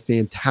doing a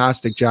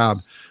fantastic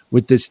job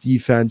with this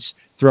defense,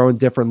 throwing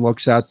different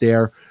looks out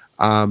there,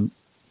 coming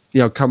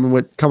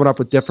up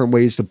with different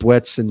ways to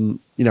blitz, and,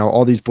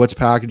 all these blitz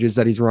packages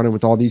that he's running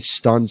with all these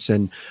stunts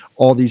and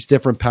all these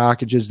different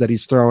packages that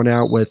he's throwing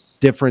out with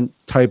different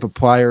type of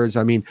players.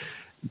 I mean,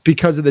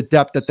 because of the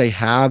depth that they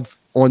have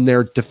on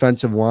their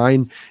defensive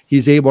line,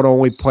 he's able to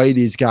only play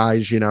these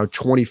guys,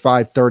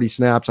 25, 30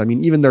 snaps. I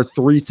mean, even their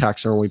 3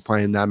 techs are only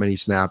playing that many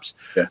snaps.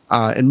 Yeah.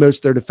 And most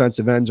of their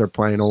defensive ends are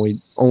playing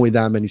only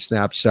that many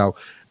snaps. So,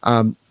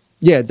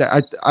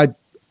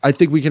 I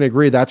think we can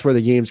agree that's where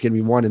the game's going to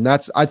be won. And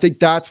I think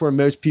that's where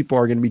most people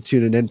are going to be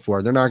tuning in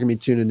for. They're not going to be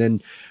tuning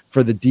in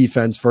for the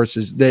defense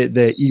versus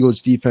the Eagles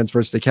defense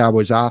versus the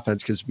Cowboys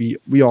offense, because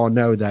we all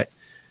know that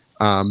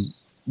the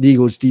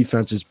Eagles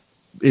defense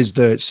is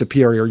the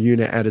superior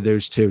unit out of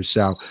those two.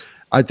 So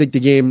I think the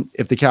game,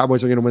 if the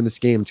Cowboys are going to win this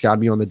game, it's got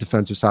to be on the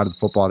defensive side of the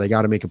football. They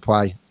got to make a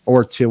play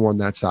or two on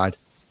that side.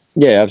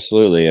 Yeah,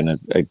 absolutely. And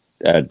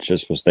I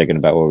just was thinking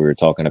about what we were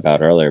talking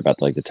about earlier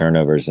about like the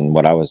turnovers and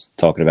what I was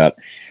talking about.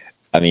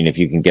 I mean, if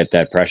you can get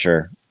that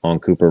pressure on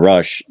Cooper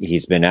Rush,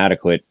 he's been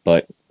adequate,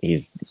 but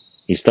he's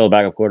still a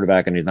backup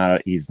quarterback, and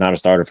he's not a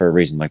starter for a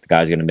reason. Like, the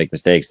guy's going to make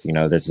mistakes.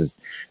 This is,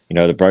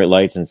 the bright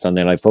lights and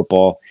Sunday Night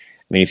Football.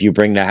 I mean, if you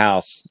bring the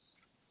house,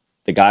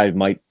 the guy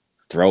might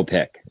throw a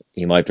pick.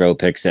 He might throw a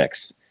pick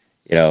 6,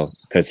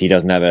 because he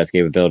doesn't have that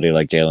escapability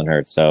like Jalen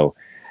Hurts. So,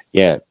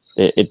 yeah,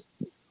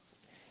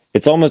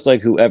 it's almost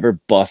like whoever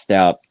busts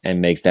out and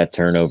makes that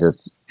turnover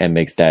and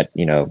makes that,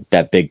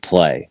 that big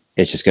play,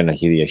 it's just going to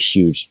be a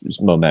huge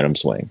momentum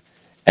swing.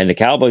 And the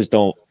Cowboys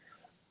don't,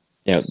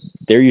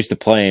 they're used to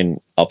playing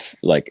up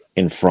like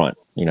in front.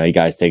 You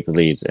guys take the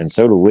leads, and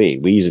so do we.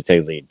 We usually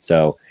take the lead.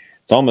 So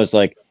it's almost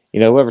like,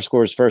 whoever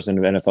scores first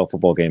in an NFL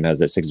football game has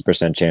that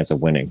 60% chance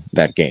of winning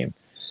that game.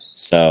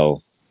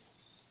 So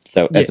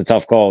it's a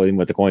tough call even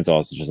with the coin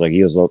toss. It's just like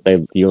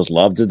Eagles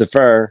love to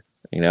defer,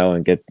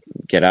 and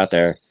get out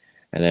there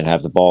and then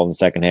have the ball in the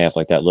second half,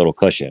 like that little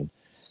cushion.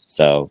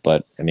 So,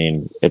 but I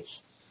mean,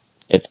 it's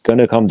going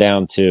to come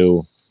down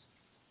to,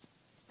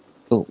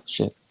 oh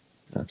shit.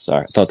 I'm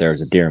sorry. I thought there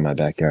was a deer in my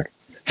backyard.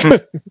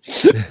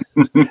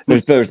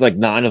 There's like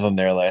 9 of them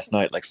there last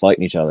night, like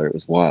fighting each other. It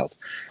was wild.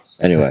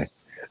 Anyway.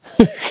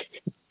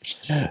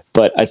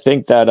 But I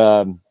think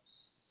that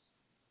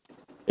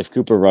if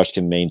Cooper Rush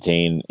can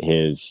maintain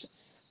his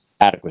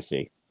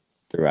adequacy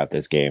throughout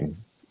this game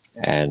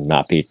and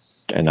not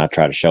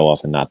try to show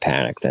off and not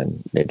panic,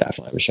 then they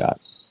definitely have a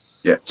shot.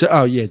 Yeah.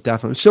 So,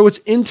 definitely. So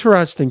what's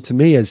interesting to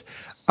me is,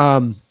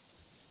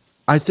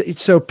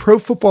 so Pro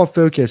Football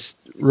Focus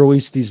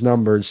released these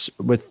numbers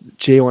with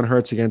Jalen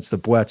Hurts against the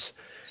blitz,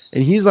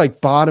 and he's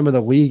like bottom of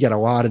the league at a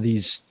lot of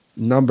these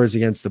numbers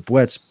against the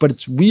blitz. But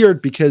it's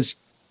weird because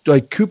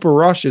like Cooper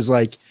Rush is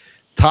like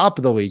top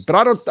of the league, but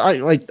I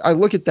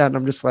look at that and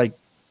I'm just like,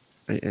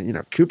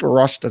 Cooper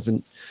Rush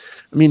doesn't,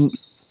 I mean,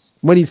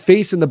 when he's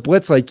facing the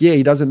blitz, like, yeah,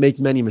 he doesn't make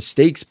many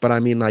mistakes, but I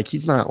mean, like,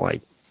 he's not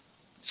like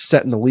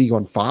setting the league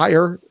on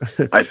fire.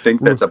 I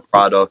think that's a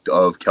product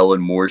of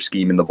Kellen Moore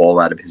scheming the ball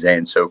out of his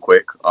hands so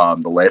quick.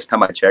 The last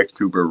time I checked,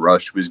 Cooper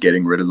Rush was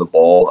getting rid of the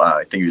ball.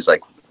 I think he was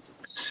like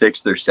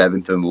 6th or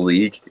 7th in the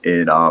league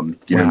in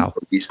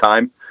release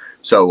time.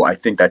 So I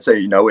think that's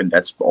and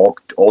that's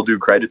all due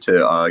credit to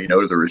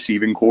to the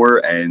receiving core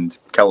and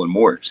Kellen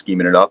Moore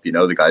scheming it up.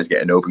 The guys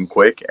getting open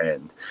quick,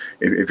 and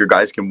if your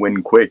guys can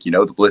win quick,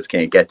 the blitz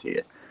can't get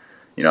to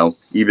you.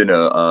 Even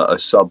a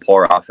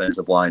subpar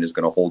offensive line is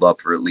going to hold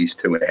up for at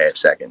least 2.5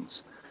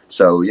 seconds.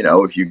 So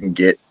if you can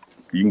get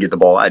the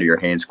ball out of your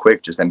hands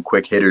quick, just them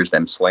quick hitters,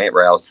 them slant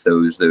routes,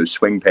 those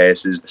swing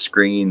passes, the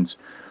screens.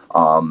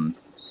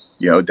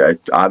 That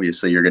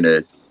obviously you're going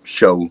to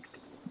show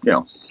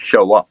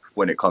up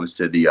when it comes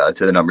to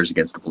the numbers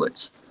against the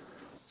blitz.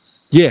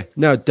 Yeah,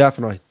 no,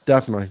 definitely.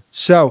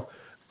 So,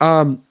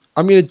 I'm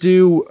gonna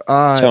do.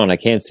 Sean, I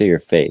can't see your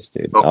face,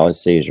 dude. All I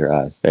see is your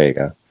eyes. There you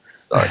go.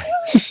 Sorry.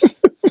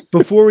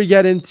 Before we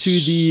get into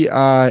the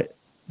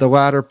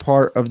latter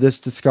part of this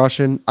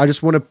discussion, I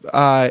just want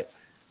to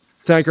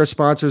thank our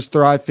sponsors,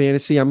 Thrive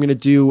Fantasy. I'm going to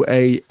do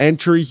a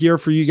entry here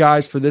for you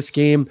guys for this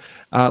game.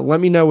 Let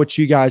me know what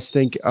you guys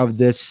think of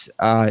this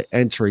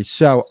entry.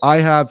 So I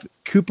have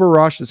Cooper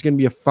Rush. It's going to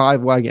be a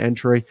 5-leg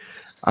entry.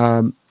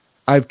 I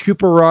have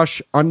Cooper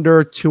Rush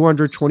under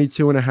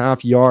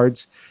 222.5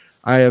 yards.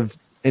 I have,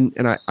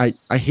 and I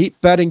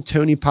hate betting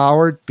Tony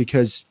Pollard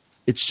because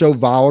it's so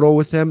volatile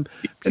with him,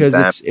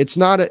 because it's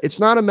not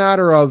a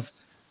matter of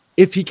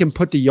if he can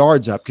put the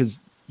yards up, because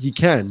he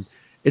can.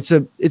 It's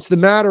the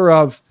matter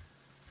of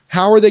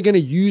how are they going to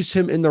use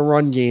him in the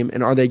run game,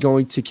 and are they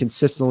going to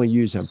consistently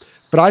use him?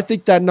 But I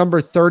think that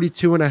number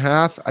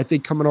 32.5, I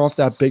think coming off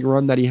that big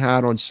run that he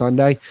had on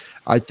Sunday,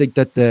 I think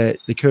that the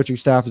coaching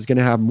staff is going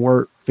to have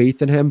more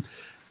faith in him.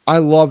 I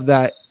love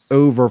that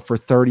over for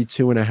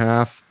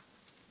 32.5.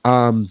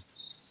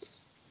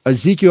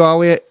 Ezekiel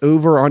Elliott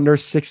over under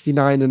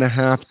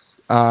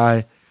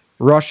 69.5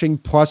 rushing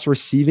plus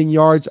receiving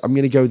yards. I'm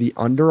going to go the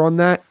under on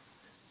that.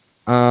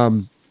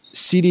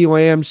 CeeDee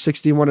Lamb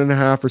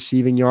 61.5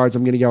 receiving yards.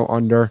 I'm going to go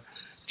under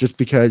just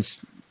because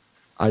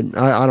I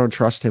don't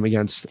trust him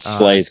against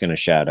Slay's going to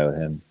shadow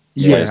him.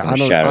 Yeah, Slay's going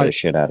to shadow the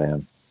shit out of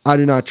him. I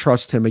do not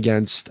trust him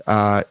against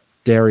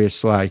Darius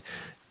Slay.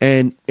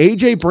 And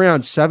AJ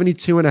Brown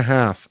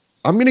 72.5.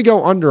 I'm going to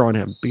go under on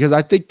him because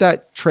I think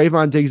that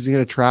Trayvon Diggs is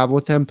going to travel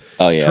with him.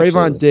 Oh, yeah. Trayvon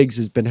absolutely. Diggs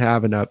has been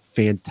having a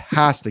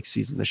fantastic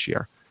season this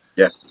year.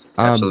 Yeah,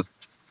 absolutely.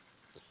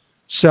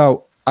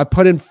 So I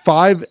put in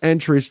 5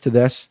 entries to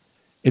this.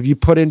 If you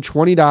put in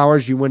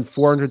 $20, you win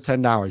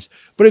 $410.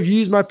 But if you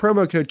use my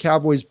promo code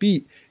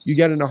CowboysBeat, you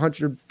get an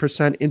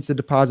 100% instant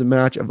deposit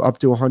match of up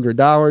to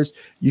 $100.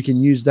 You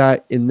can use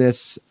that in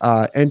this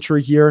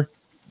entry here.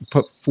 You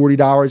put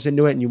 $40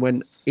 into it, and you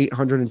win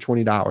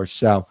 $820.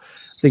 So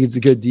I think it's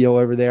a good deal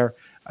over there.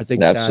 I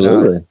think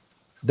absolutely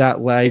that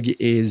leg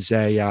is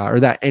or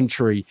that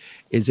entry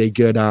is a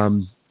good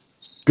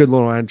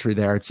little entry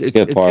there. It's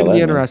going to be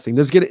interesting.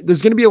 There's going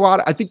to be a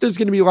lot. I think there's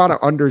going to be a lot of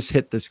unders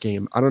hit this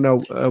game. I don't know.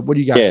 What do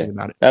you guys think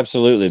about it?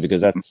 Absolutely, because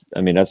that's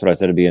what I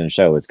said at the beginning of the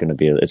show. It's going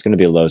to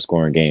be a low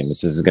scoring game.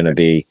 This is going to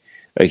be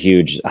a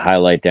huge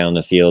highlight down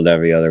the field,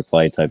 every other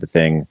play type of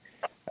thing.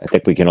 I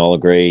think we can all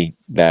agree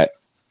that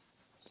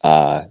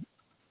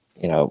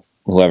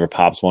whoever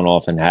pops one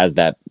off and has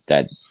that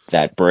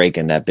break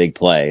and that big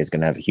play is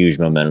going to have a huge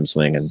momentum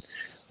swing and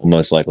will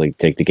most likely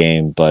take the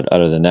game. But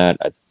other than that,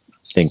 I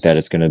think that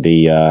it's going to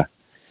be,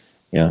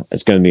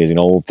 it's going to be an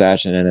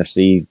old-fashioned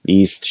NFC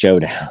East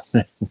showdown.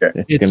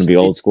 It's going to be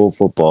old school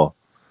football.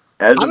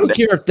 I don't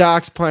care if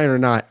Doc's playing or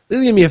not.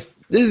 This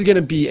is going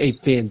to be a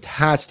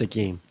fantastic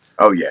game.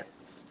 Oh yeah.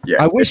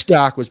 I wish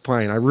Doc was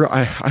playing. I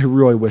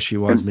really wish he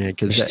was, man.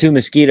 Because there's 2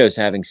 mosquitoes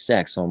having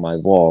sex on my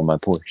wall on my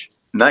porch.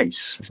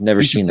 Nice. I've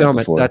never seen that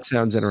before. That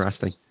sounds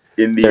interesting.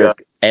 Their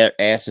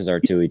asses are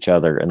to each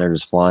other, and they're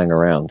just flying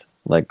around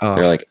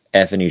they're like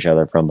effing each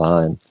other from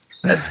behind.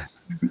 That's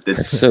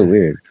so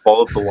weird.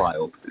 Call of the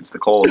wild. It's the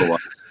call of the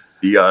wild.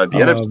 The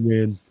NFC.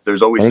 Man.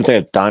 There's always. I think they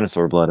have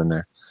dinosaur blood in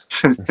there.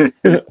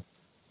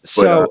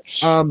 So,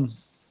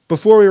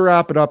 before we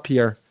wrap it up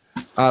here,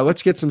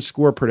 let's get some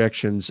score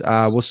predictions.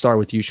 We'll start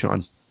with you,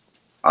 Sean.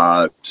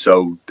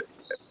 So,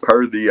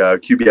 per the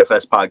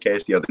QBFS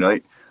podcast the other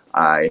night,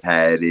 I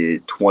had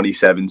it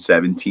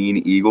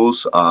 27-17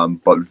 Eagles,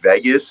 but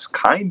Vegas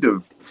kind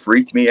of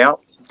freaked me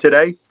out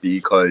today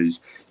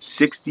because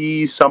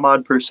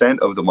 60%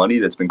 of the money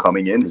that's been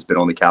coming in has been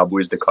on the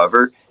Cowboys to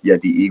cover,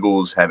 yet the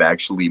Eagles have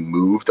actually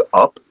moved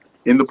up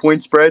in the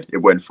point spread. It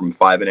went from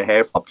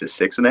 5.5 up to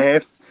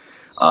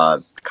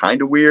 6.5.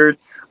 Kind of weird.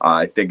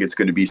 I think it's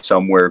going to be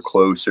somewhere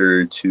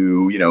closer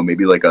to,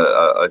 maybe like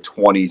a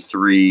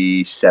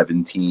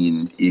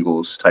 23-17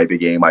 Eagles type of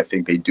game. I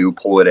think they do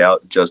pull it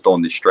out just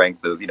on the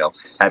strength of,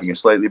 having a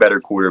slightly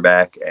better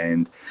quarterback.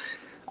 And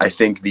I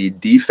think the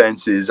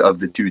defenses of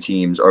the two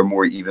teams are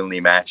more evenly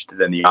matched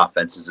than the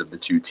offenses of the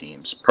two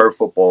teams. Per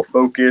Football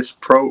Focus,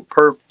 Pro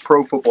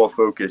Football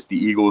Focus, the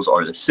Eagles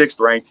are the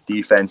 6th ranked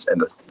defense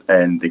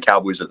and the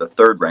Cowboys are the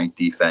 3rd ranked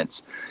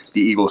defense. The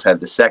Eagles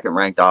have the 2nd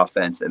ranked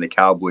offense, and the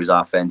Cowboys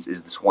offense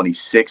is the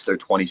 26th or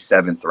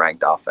 27th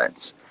ranked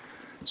offense.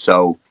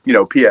 So,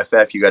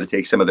 PFF, you got to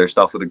take some of their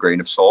stuff with a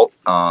grain of salt.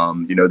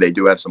 They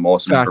do have some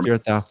awesome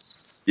accurate though.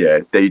 Yeah,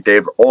 they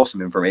have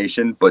awesome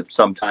information, but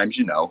sometimes,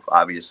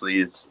 obviously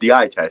it's the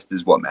eye test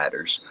is what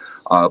matters.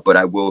 But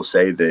I will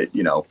say that,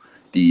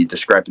 the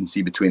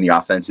discrepancy between the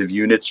offensive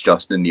units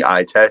just in the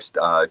eye test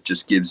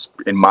just gives,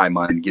 in my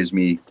mind, gives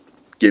the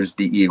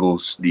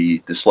Eagles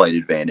the slight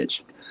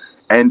advantage.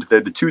 And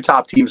the two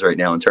top teams right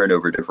now in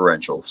turnover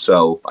differential.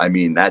 So, I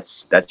mean,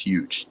 that's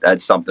huge.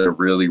 That's something to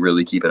really,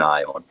 really keep an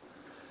eye on.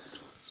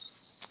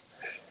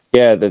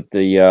 Yeah,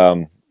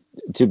 the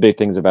two big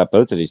things about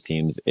both of these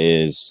teams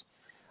is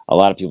a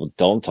lot of people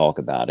don't talk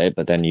about it,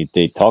 but then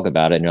they talk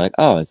about it and you're like,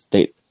 oh,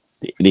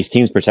 these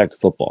teams protect the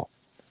football.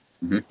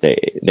 Mm-hmm.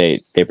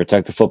 They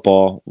protect the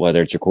football,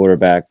 whether it's your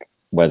quarterback,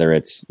 whether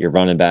it's your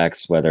running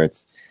backs, whether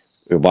it's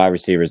your wide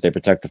receivers. They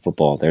protect the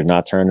football. They're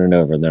not turning it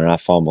over. They're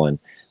not fumbling.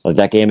 Like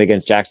that game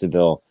against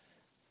Jacksonville,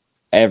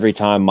 every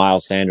time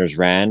Miles Sanders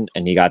ran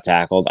and he got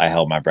tackled, I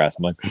held my breath.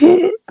 I'm like,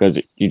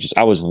 because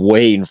I was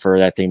waiting for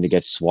that thing to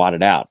get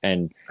swatted out.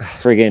 And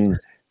friggin'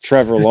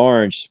 Trevor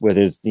Lawrence with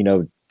his,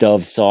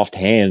 dove soft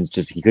hands,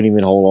 he couldn't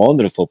even hold on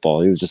to the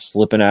football. He was just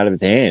slipping out of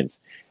his hands.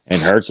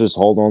 And Hurts was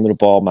holding on to the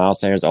ball. Miles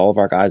Sanders, all of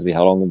our guys, we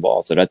held on to the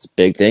ball. So that's a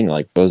big thing.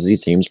 Like both of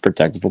these teams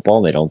protect the football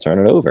and they don't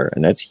turn it over.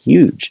 And that's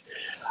huge.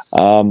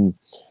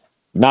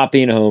 Not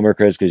being a homer,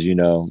 Chris, because we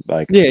talk.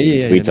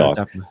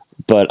 Definitely.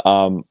 But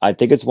I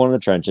think it's one of the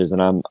trenches,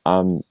 and I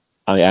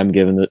am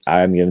giving the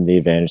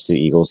advantage to the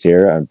Eagles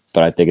here.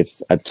 But I think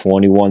it's at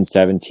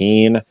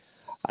 21-17.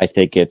 I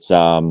think it's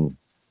I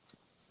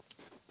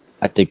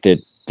think that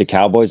the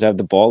Cowboys have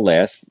the ball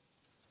last,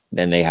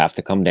 then they have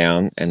to come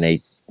down and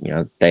they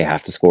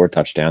have to score a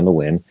touchdown to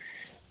win,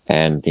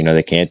 and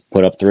they can't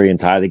put up 3 and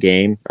tie the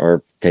game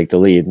or take the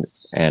lead.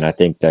 And I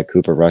think that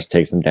Cooper Rush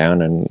takes them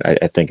down, and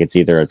I think it's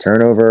either a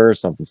turnover,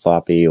 something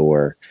sloppy,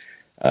 or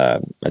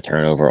a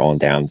turnover on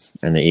downs,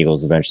 and the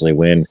Eagles eventually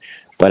win.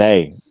 But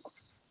hey,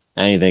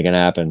 anything can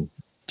happen.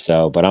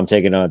 So, but I'm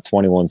taking a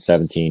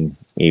 21-17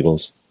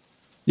 Eagles.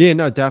 Yeah,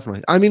 no,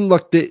 definitely. I mean,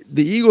 look, the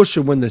Eagles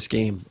should win this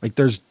game. Like,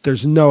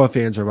 there's no ifs,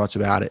 ands, or buts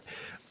about it.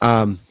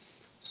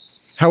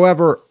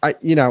 However,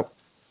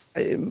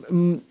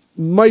 it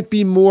might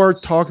be more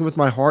talking with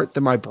my heart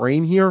than my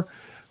brain here,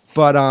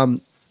 but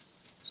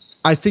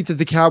I think that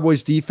the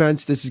Cowboys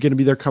defense, this is going to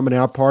be their coming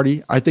out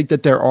party. I think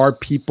that there are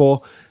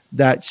people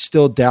that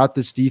still doubt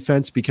this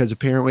defense because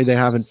apparently they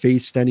haven't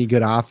faced any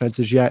good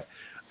offenses yet.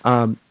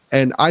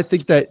 And I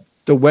think that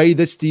the way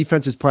this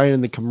defense is playing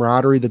and the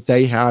camaraderie that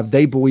they have,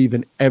 they believe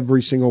in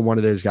every single one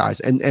of those guys.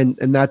 And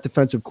that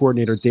defensive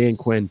coordinator, Dan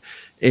Quinn,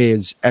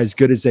 is as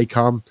good as they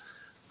come.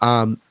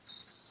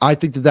 I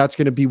think that that's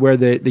going to be where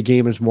the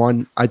game is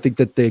won. I think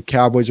that the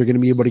Cowboys are going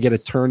to be able to get a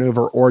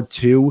turnover or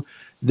two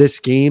this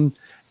game.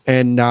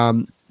 And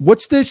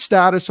what's the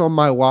status on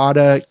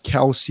Mailata,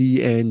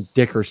 Kelsey, and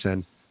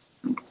Dickerson?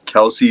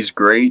 Kelsey's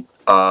great.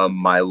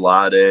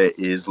 Mailata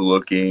is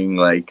looking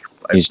like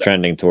he's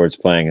trending towards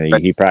playing.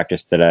 He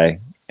practiced today,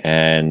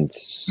 and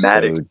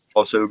Maddox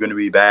also going to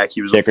be back.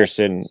 He was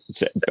Dickerson.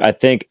 I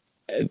think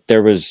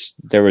there was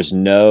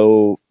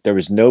nobody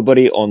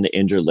on the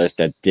injured list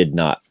that did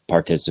not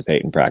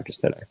participate in practice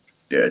today.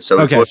 Yeah. So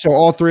okay. So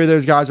all 3 of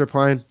those guys are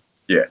playing.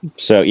 Yeah.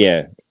 So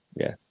yeah.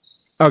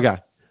 Okay.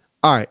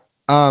 All right.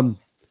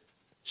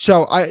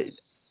 So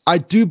I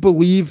do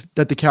believe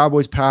that the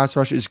Cowboys pass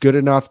rush is good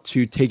enough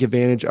to take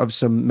advantage of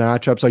some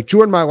matchups. Like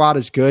Jordan Mailata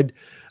is good,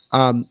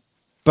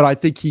 but I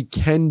think he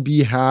can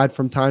be had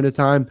from time to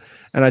time,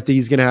 and I think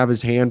he's going to have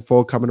his hand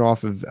full coming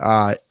off of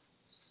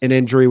an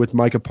injury with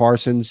Micah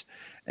Parsons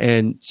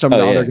and some of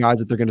the other guys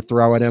that they're going to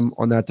throw at him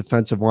on that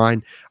defensive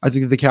line. I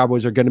think that the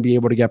Cowboys are going to be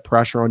able to get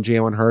pressure on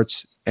Jalen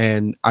Hurts,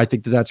 and I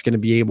think that that's going to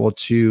be able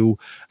to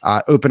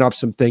open up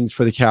some things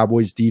for the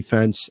Cowboys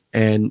defense.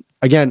 And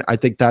again, I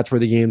think that's where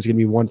the game is going to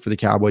be won for the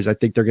Cowboys. I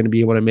think they're going to be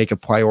able to make a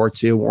play or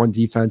two on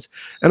defense.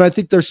 And I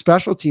think their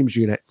special teams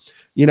unit,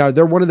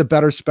 they're one of the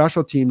better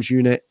special teams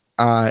unit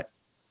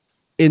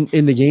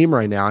in the game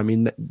right now. I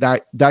mean,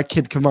 that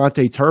kid,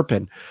 Kavontae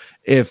Turpin,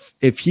 if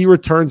he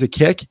returns a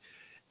kick,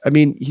 I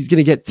mean, he's going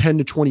to get 10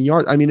 to 20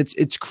 yards. I mean,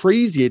 it's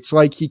crazy. It's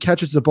like he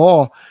catches the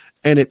ball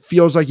and it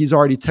feels like he's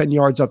already 10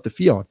 yards up the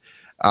field.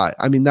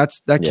 I mean, that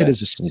kid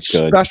is a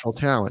special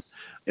talent.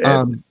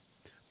 Yeah.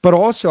 But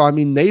also, I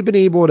mean, they've been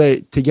able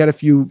to get a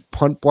few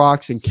punt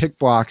blocks and kick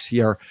blocks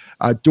here.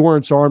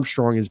 Dorrance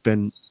Armstrong has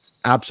been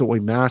absolutely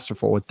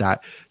masterful with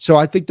that. So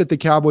I think that the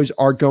Cowboys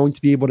are going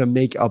to be able to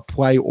make a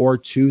play or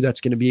two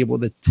that's going to be able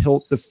to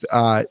tilt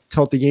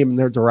the game in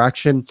their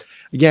direction.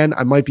 Again,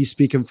 I might be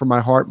speaking from my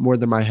heart more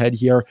than my head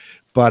here,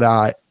 but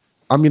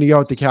I'm going to go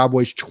with the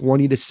Cowboys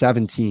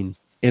 20-17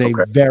 in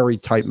a very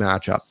tight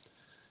matchup.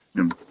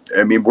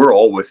 I mean, we're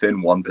all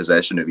within one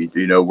possession of each.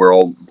 We're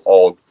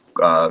all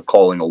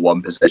calling a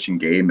one possession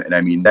game, and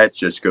I mean that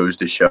just goes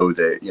to show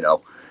that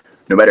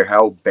no matter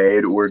how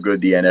bad or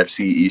good the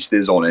NFC East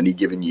is on any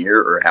given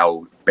year, or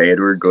how bad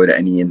or good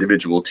any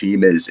individual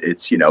team is,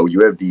 it's,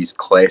 you have these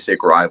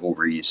classic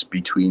rivalries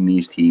between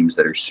these teams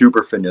that are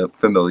super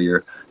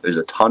familiar. There's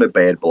a ton of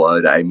bad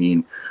blood. I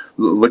mean,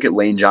 look at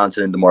Lane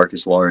Johnson and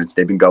DeMarcus Lawrence.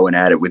 They've been going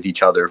at it with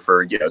each other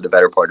for, the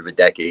better part of a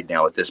decade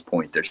now at this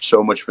point. There's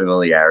so much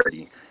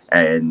familiarity,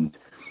 and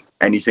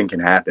anything can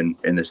happen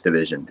in this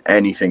division.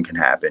 Anything can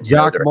happen.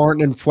 Zach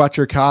Martin and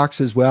Fletcher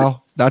Cox as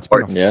well. That's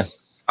been a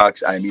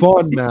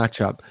fun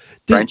matchup.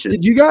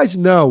 Did you guys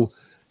know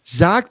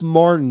Zach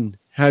Martin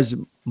has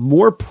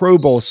more Pro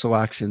Bowl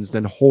selections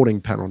than holding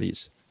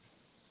penalties?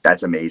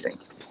 That's amazing.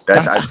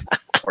 That's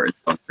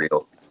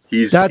unreal.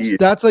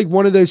 That's like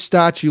one of those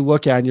stats you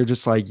look at and you're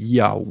just like,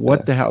 yo,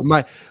 what the hell?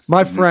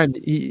 My friend,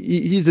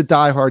 he's a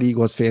diehard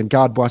Eagles fan.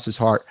 God bless his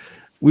heart.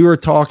 We were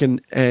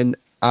talking and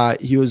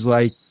he was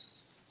like,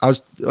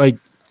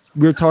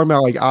 we were talking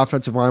about like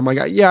offensive line. I'm like,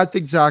 yeah, I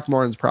think Zach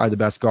Martin's probably the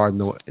best guard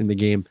in the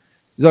game.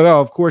 He's like,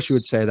 oh, of course you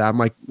would say that. I'm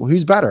like, well,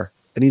 who's better?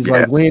 And he's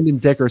like, Landon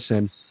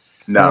Dickerson.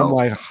 No, and I'm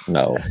like,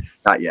 no,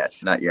 not yet.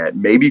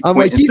 Maybe I'm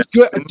like, he's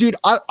good, dude.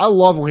 I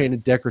love Landon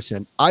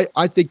Dickerson.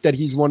 I think that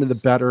he's one of the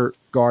better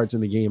guards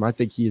in the game. I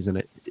think he's an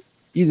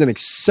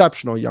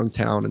exceptional young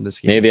talent in this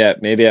game.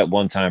 Maybe at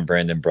one time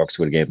Brandon Brooks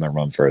would have gave him a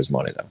run for his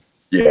money though.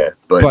 Yeah,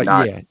 but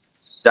not. Yeah.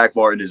 Zach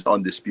Martin is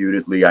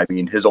undisputedly, I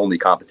mean, his only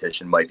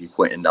competition might be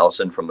Quentin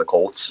Nelson from the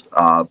Colts,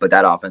 but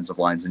that offensive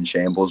line's in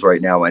shambles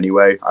right now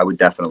anyway. I would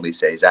definitely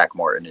say Zach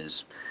Martin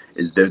is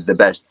the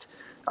best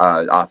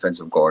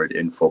offensive guard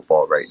in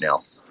football right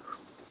now.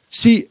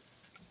 See,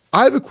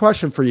 I have a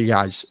question for you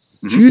guys.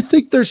 Mm-hmm. Do you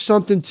think there's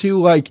something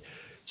to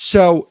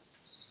so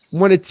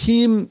when a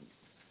team,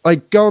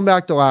 like going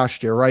back to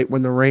last year, right,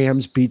 when the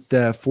Rams beat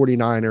the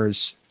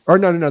 49ers, or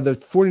no, the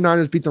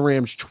 49ers beat the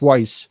Rams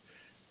twice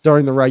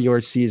during the regular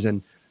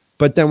season.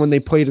 But then when they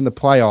played in the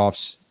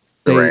playoffs,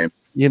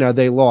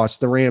 they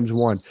lost. The Rams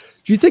won.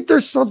 Do you think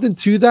there's something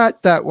to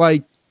that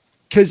like,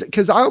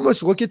 because I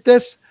almost look at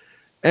this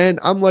and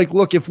I'm like,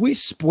 look, if we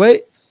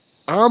split,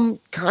 I'm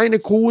kind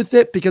of cool with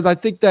it because I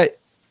think that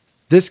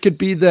this could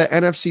be the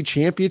NFC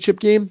Championship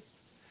game.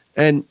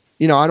 And,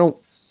 I don't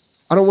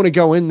want to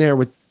go in there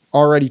with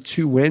already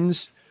 2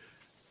 wins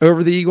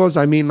over the Eagles.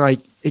 I mean, like,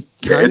 it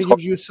kind of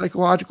gives you a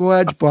psychological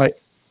edge, but.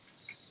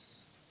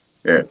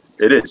 Yeah,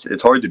 it is.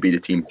 It's hard to beat a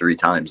team 3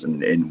 times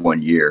in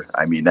 1 year.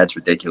 I mean, that's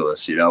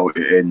ridiculous,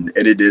 and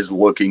it is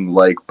looking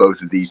like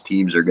both of these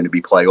teams are going to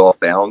be playoff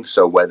bound.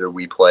 So whether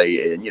we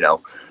play in,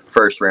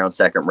 first round,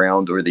 second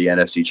round, or the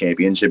NFC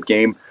Championship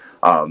game,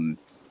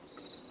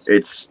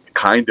 it's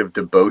kind of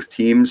to both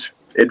teams'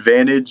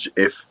 advantage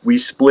if we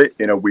split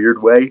in a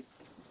weird way.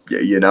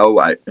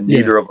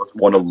 Neither of us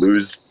want to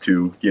lose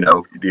to,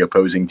 the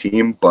opposing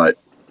team, but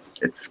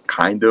it's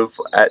kind of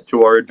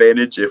to our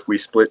advantage if we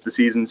split the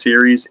season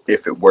series,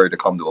 if it were to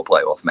come to a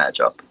playoff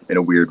matchup in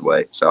a weird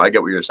way. So I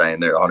get what you're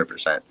saying there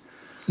 100%.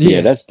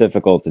 Yeah, that's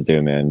difficult to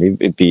do, man.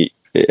 It beat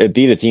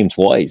a team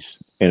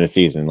twice in a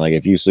season. Like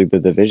if you sweep the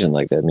division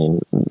like that, I mean,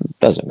 it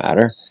doesn't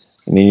matter.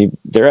 I mean,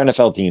 there are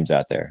NFL teams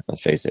out there.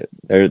 Let's face it.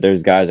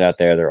 There's guys out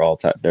there. They're all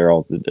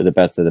the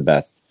best of the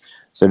best.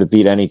 So to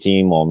beat any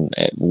team on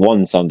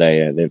one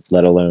Sunday,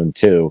 let alone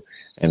 2,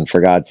 and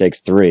for God's sakes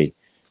 3.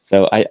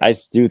 So I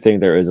do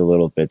think there is a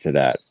little bit to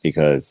that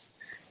because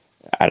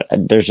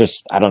there's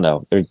just I don't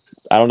know.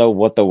 I don't know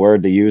what the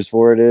word to use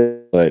for it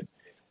is, but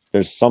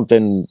there's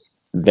something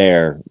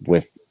there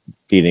with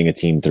beating a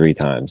team 3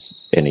 times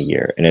in a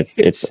year, and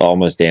it's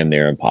almost damn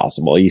near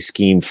impossible. You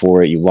scheme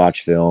for it, you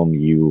watch film,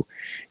 you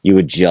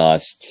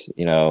adjust.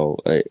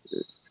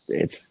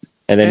 It's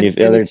and then if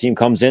the other team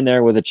comes in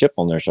there with a chip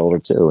on their shoulder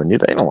too, and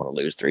they don't want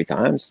to lose 3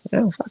 times.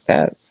 Fuck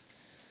that.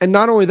 And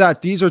not only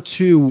that, these are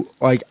 2,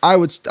 like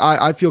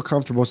I feel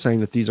comfortable saying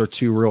that these are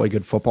 2 really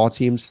good football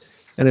teams,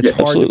 and it's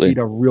hard to beat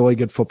a really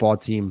good football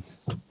team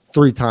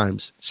 3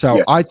 times.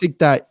 So I think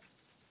that,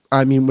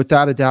 I mean,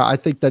 without a doubt, I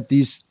think that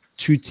these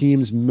 2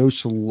 teams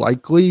most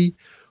likely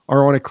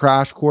are on a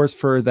crash course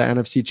for the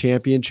NFC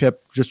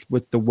Championship, just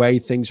with the way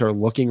things are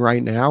looking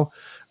right now.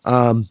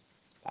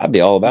 I'd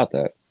be all about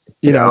that.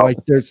 Like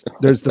there's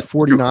the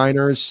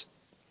 49ers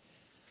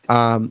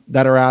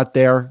that are out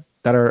there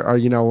that are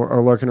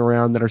lurking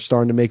around, that are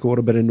starting to make a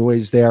little bit of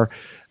noise there.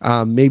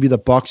 Maybe the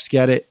Bucs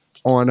get it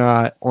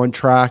on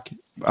track.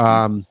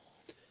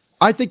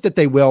 I think that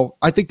they will.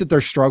 I think that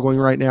they're struggling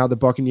right now, the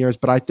Buccaneers,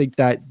 but I think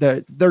that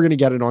they're going to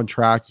get it on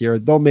track here.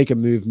 They'll make a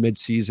move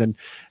midseason.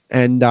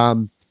 And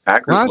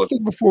last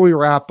thing before we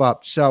wrap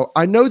up. So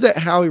I know that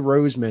Howie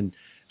Roseman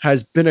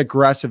has been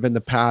aggressive in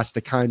the past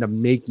to kind of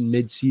make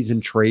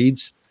midseason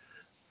trades.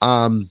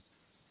 Do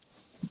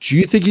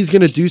you think he's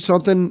going to do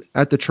something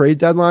at the trade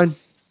deadline?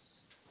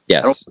 Yes.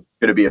 I don't think it's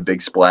going to be a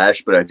big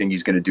splash, but I think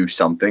he's going to do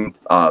something,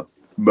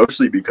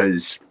 mostly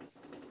because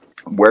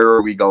where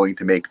are we going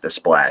to make the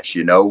splash?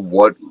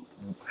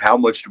 How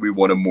much do we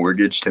want to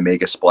mortgage to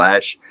make a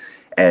splash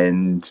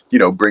and,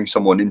 bring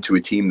someone into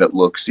a team that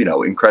looks,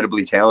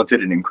 incredibly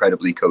talented and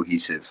incredibly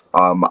cohesive?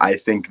 I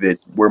think that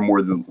we're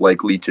more than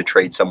likely to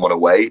trade someone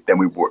away than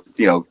we were,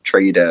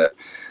 trade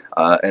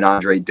an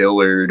Andre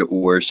Dillard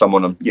or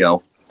someone,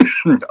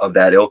 of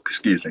that ilk,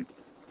 excuse me.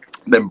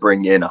 than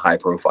bring in a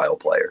high-profile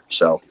player.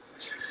 So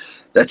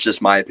that's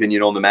just my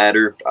opinion on the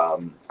matter.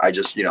 I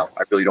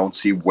really don't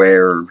see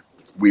where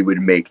we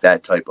would make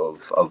that type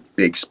of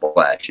big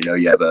splash.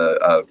 You have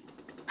a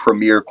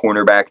premier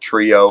cornerback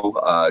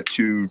trio,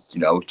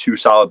 two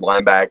solid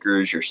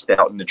linebackers, you're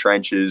stout in the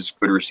trenches,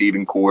 good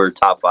receiving core,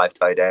 top 5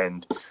 tight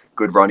end,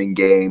 good running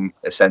game,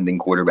 ascending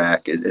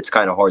quarterback. It's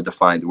kind of hard to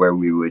find where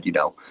we would,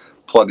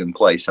 plug and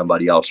play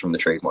somebody else from the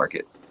trade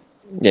market.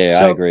 Yeah,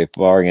 I agree.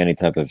 Barring any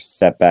type of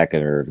setback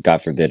or,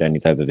 God forbid, any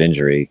type of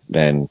injury,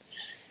 then,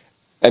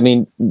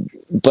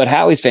 but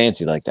Howie's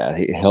fancy like that.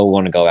 He'll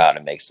want to go out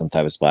and make some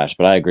type of splash.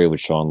 But I agree with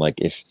Sean. Like,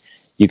 if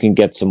you can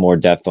get some more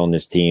depth on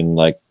this team,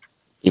 like,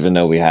 even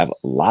though we have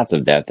lots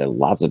of depth at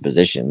lots of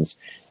positions,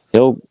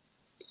 he'll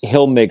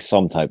make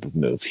some type of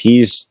move.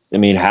 He's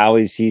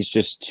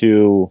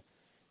too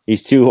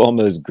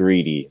almost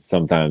greedy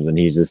sometimes, and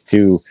he's just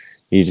too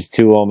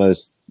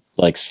almost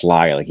like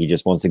sly. Like, he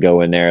just wants to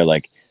go in there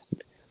like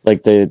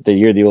the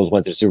year the Eagles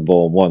went to the Super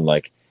Bowl and won,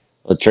 like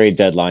a trade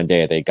deadline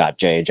day, they got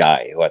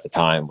J.J., who at the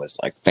time was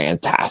like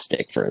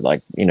fantastic for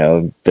what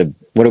did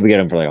we get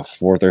him for, like a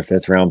 4th or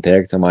 5th round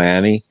pick to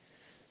Miami?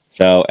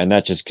 So, and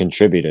that just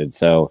contributed.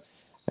 So,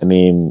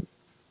 the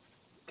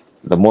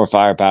more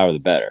firepower, the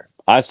better.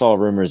 I saw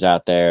rumors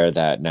out there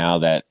that now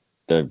that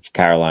the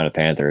Carolina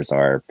Panthers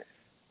are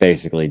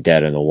basically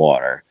dead in the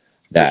water,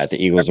 that the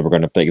Eagles were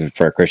going to pick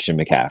for Christian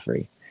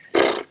McCaffrey.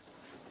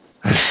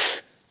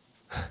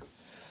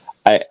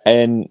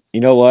 And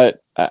you know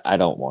what? I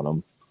don't want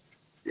him.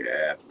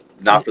 Yeah,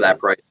 not for that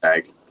price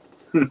tag.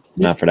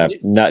 Not for that.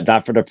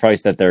 Not for the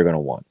price that they're going to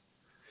want.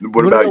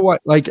 What about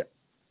what? Like,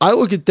 I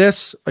look at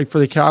this like for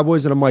the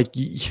Cowboys, and I'm like,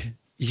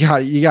 you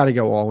got to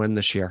go all in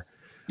this year.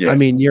 Yeah.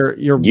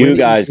 You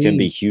guys can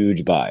be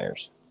huge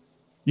buyers.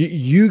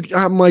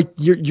 I'm like,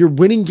 you're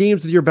winning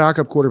games with your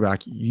backup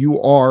quarterback.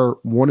 You are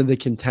one of the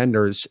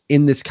contenders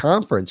in this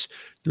conference.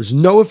 There's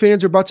no ifs,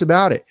 ands, or buts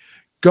about it.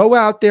 Go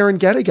out there and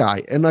get a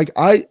guy. And like,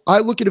 I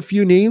look at a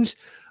few names.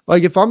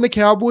 Like, if I'm the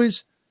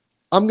Cowboys,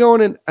 I'm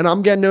going in and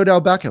I'm getting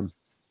Odell Beckham.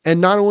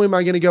 And not only am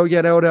I going to go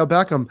get Odell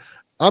Beckham,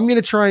 I'm going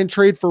to try and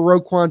trade for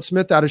Roquan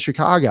Smith out of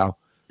Chicago.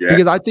 Yeah.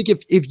 Because I think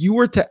if you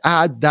were to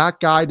add that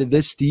guy to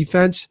this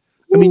defense,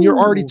 you're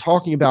already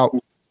talking about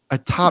a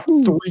top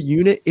 3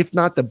 unit, if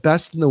not the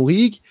best in the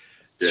league,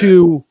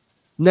 to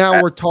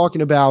now we're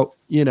talking about,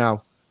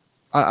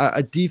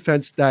 a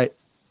defense that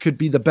could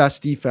be the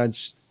best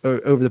defense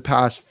over the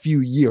past few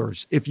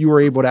years if you were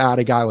able to add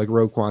a guy like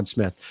Roquan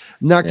Smith.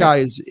 And that guy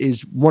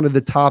is one of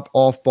the top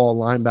off-ball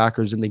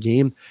linebackers in the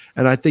game.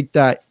 And I think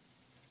that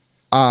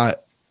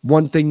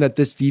one thing that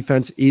this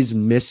defense is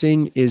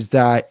missing is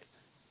that,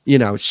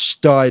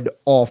 stud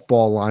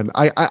off-ball line.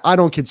 I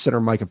don't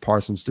consider Micah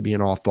Parsons to be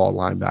an off-ball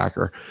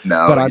linebacker.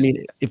 No, but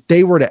if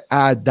they were to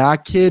add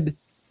that kid,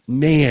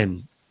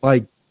 man,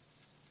 like,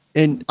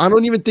 and I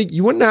don't even think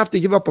you wouldn't have to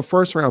give up a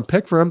 1st-round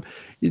pick for him.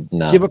 You'd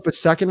give up a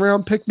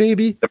 2nd-round pick,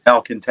 maybe. They're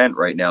malcontent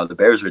right now. The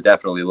Bears are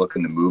definitely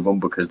looking to move him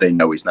because they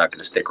know he's not going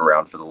to stick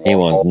around for the long haul. He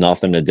wants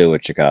nothing to do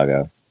with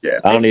Chicago. Yeah,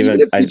 I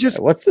don't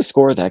what's the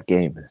score of that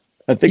game?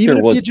 I think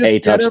there was a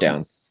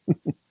touchdown.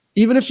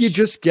 Even if you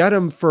just get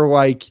him for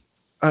like,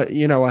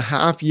 a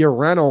half-year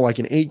rental, like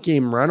an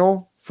 8-game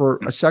rental for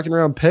a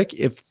 2nd-round pick,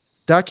 if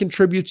that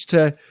contributes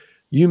to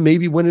you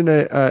maybe winning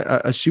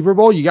a Super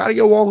Bowl, you got to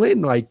go all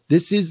in. Like, the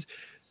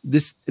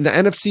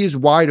NFC is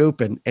wide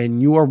open,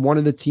 and you are one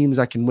of the teams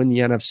that can win the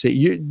NFC.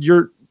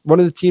 You're one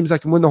of the teams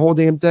that can win the whole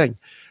damn thing.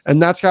 And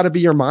that's got to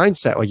be your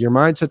mindset. Like, your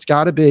mindset's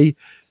got to be,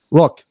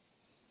 look,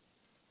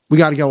 we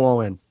got to go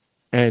all in.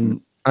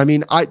 And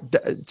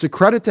it's a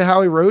credit to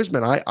Howie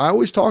Roseman. I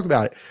always talk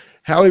about it.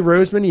 Howie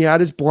Roseman, he had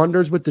his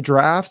blunders with the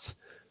drafts,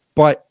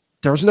 but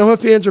there's no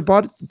ifs, ands, or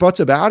buts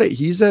about it.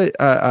 He's a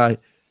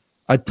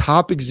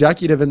top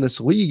executive in this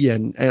league,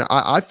 and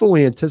I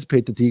fully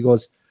anticipate that the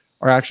Eagles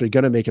are actually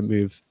going to make a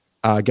move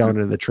going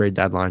into the trade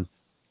deadline.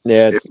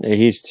 Yeah,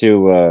 he's too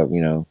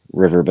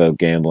riverboat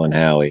gambling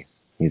Howie.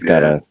 He's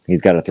got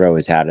to throw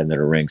his hat into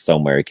the ring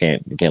somewhere. He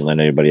can't let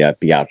anybody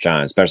be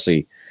outshined,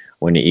 especially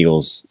when the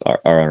Eagles are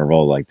on a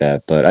roll like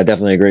that. But I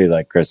definitely agree,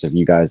 like Chris, if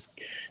you guys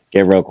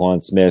get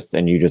Roquan Smith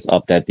and you just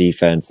up that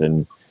defense,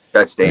 and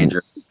that's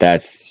danger.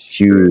 That's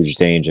huge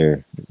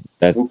danger.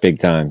 That's big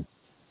time.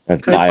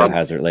 That's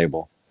biohazard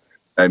label.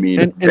 And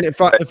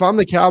if I'm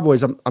the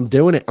Cowboys, I'm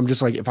doing it. I'm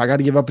just like, if I got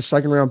to give up a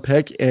 2nd-round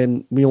pick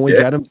and we only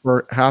get him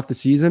for half the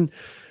season,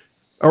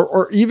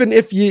 or even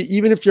if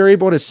you're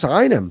able to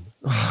sign him,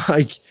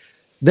 like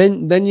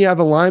then you have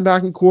a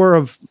linebacking core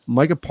of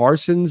Micah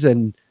Parsons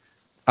and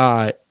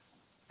Roquan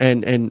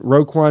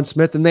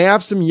Smith, and they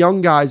have some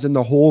young guys in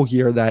the hole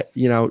here that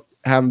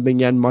haven't been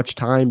getting much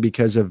time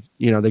because of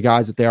the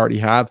guys that they already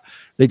have.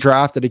 They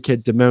drafted a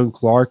kid, Damone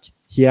Clark.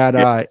 He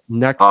had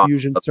neck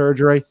fusion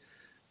surgery.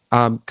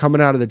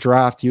 Coming out of the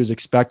draft, he was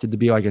expected to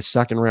be like a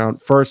second round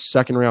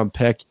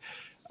pick,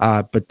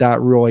 but that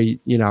really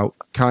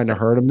kind of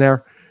hurt him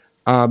there.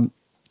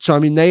 So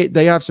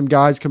they have some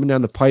guys coming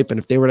down the pipe, and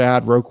if they were to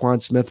add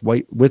Roquan Smith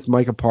with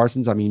Micah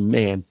Parsons,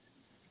 man.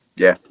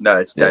 Yeah,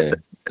 no,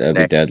 that'd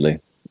be deadly.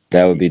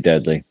 That would be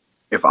deadly.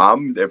 If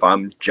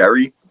I'm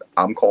Jerry,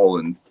 I'm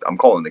calling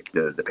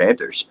the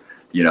Panthers.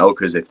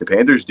 Because if the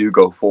Panthers do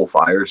go full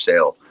fire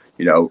sale,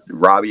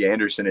 Robbie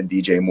Anderson and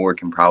DJ Moore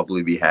can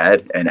probably be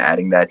had, and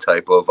adding that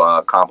type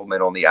of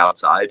compliment on the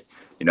outside.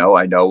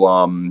 I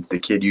know the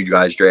kid you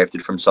guys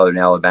drafted from Southern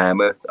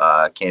Alabama.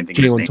 Can't think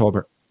of his name.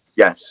 Tolbert.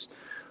 Yes.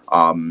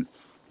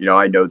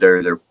 I know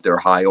they're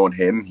high on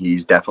him.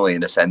 He's definitely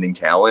an ascending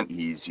talent.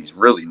 He's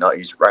really not.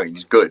 He's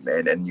good,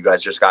 man. And you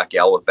guys just got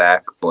Gallup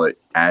back, but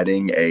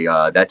adding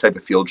that type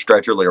of field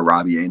stretcher like a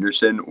Robbie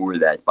Anderson or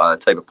that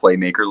type of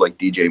playmaker like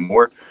DJ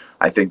Moore,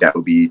 I think that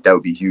would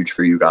be huge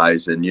for you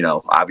guys. And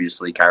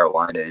obviously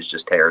Carolina is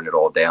just tearing it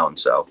all down,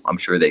 so I'm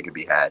sure they could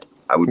be had.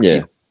 I would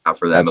keep out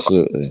for them.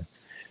 Absolutely.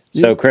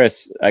 So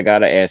Chris, I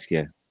gotta ask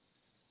you.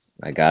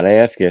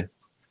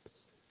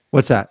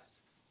 What's that?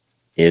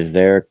 Is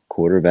there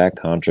quarterback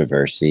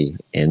controversy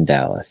in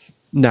Dallas?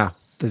 No,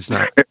 there's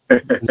not.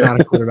 There's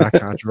not a quarterback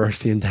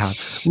controversy in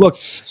Dallas. Look,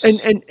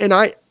 and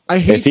I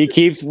hate if he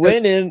keeps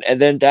winning and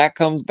then Dak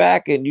comes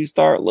back and you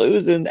start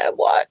losing, then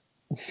what?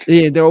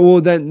 Yeah, well,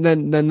 then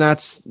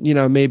that's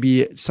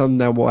maybe something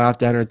that we'll have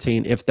to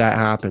entertain if that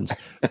happens.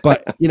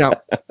 But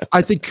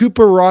I think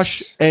Cooper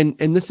Rush, and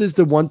this is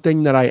the one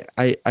thing that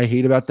I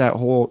hate about that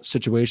whole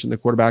situation, the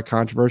quarterback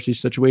controversy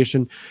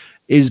situation,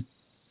 is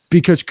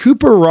because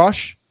Cooper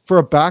Rush for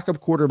a backup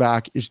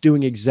quarterback is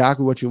doing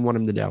exactly what you want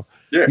him to do.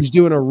 Yeah. He's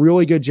doing a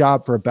really good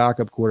job for a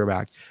backup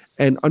quarterback.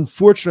 And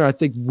unfortunately, I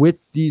think with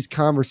these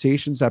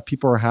conversations that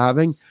people are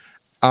having,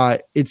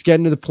 it's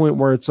getting to the point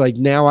where it's like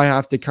now I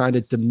have to kind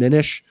of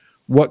diminish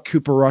what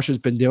Cooper Rush has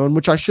been doing,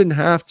 which I shouldn't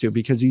have to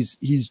because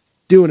he's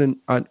doing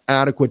an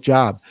adequate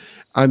job.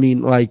 I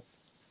mean, like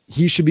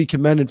he should be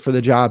commended for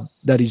the job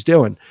that he's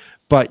doing.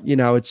 But,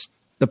 it's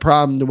the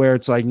problem to where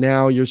it's like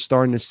now you're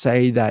starting to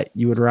say that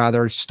you would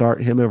rather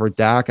start him over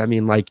Dak. I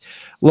mean, like,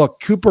 look,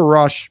 Cooper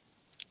Rush,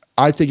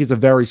 I think is a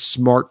very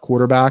smart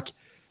quarterback.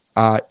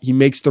 He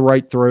makes the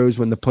right throws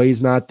when the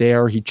play's not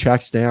there. He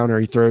checks down or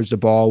he throws the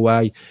ball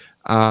away.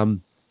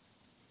 When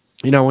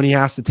he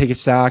has to take a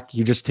sack,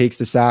 he just takes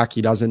the sack.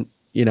 He doesn't,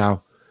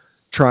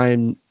 try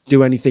and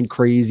do anything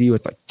crazy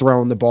with like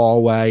throwing the ball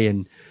away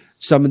and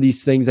some of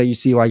these things that you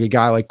see like a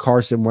guy like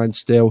Carson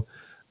Wentz do.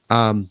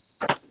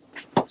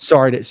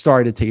 Sorry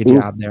to take a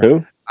jab there.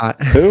 Who?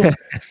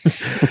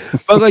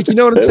 But like, you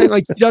know what I'm saying?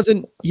 Like he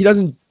doesn't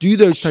do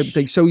those type of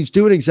things. So he's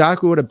doing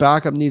exactly what a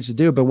backup needs to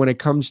do. But when it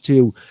comes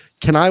to,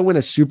 can I win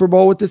a Super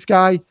Bowl with this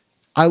guy?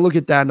 I look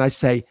at that and I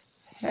say,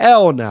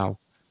 hell no.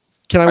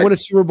 Can I win a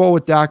Super Bowl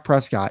with Dak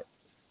Prescott?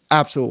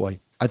 Absolutely.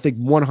 I think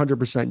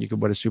 100% you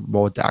could win a Super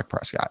Bowl with Dak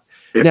Prescott.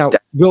 Now,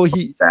 will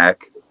he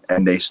back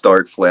and they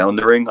start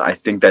floundering? I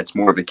think that's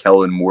more of a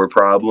Kellen Moore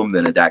problem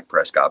than a Dak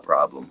Prescott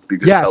problem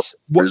because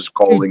he's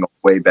calling a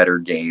way better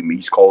game.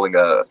 He's calling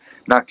a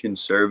not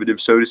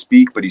conservative, so to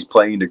speak, but he's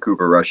playing to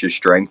Cooper Rush's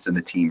strengths and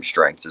the team's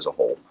strengths as a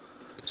whole.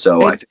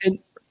 So I think it's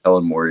a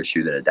Kellen Moore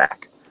issue than a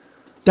Dak.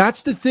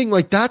 That's the thing.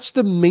 Like that's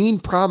the main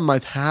problem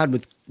I've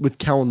had with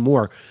Kellen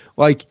Moore.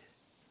 Like.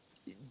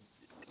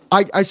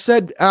 I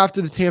said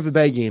after the Tampa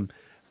Bay game,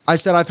 I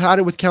said, I've had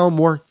it with Kellen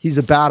Moore. He's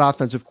a bad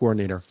offensive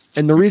coordinator.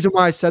 And the reason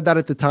why I said that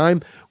at the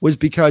time was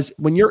because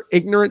when you're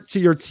ignorant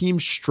to your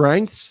team's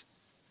strengths,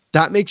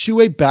 that makes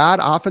you a bad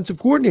offensive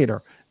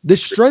coordinator. The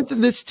strength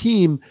of this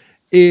team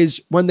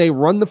is when they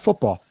run the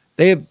football.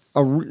 They have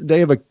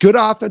a good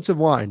offensive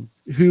line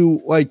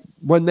who, like,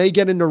 when they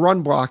get into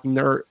run blocking,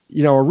 they're,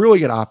 a really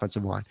good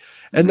offensive line.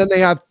 And then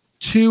they have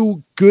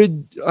two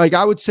good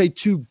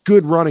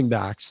running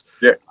backs.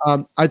 Yeah.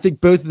 I think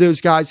both of those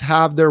guys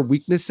have their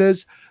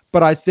weaknesses,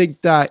 but I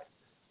think that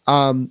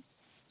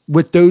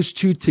with those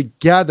two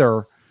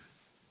together,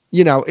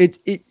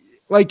 it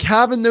like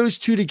having those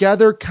two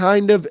together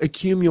kind of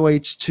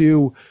accumulates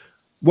to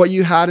what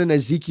you had in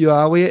Ezekiel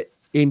Elliott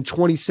in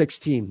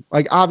 2016.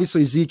 Like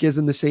obviously Zeke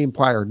isn't the same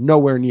player,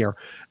 nowhere near,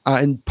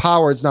 and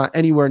power is not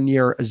anywhere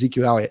near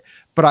Ezekiel Elliott.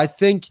 But I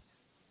think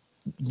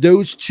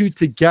those two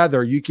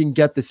together, you can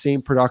get the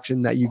same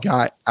production that you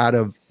got out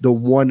of the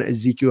one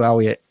Ezekiel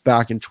Elliott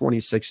back in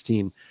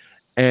 2016.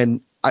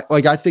 And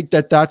I think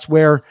that that's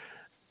where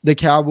the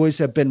Cowboys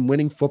have been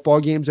winning football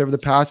games over the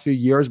past few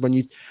years. When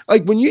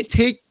you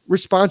take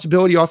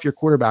responsibility off your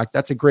quarterback,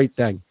 that's a great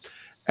thing.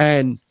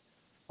 And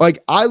like,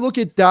 I look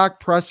at Dak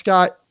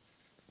Prescott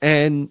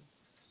and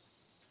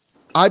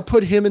I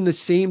put him in the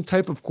same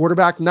type of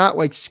quarterback, not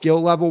like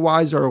skill level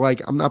wise, or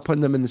like, I'm not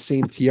putting them in the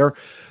same tier,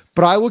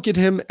 but I look at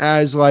him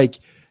as like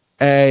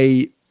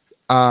a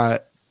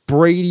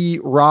Brady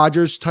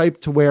Rodgers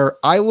type, to where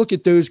I look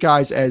at those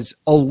guys as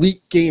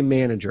elite game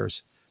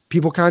managers.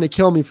 People kind of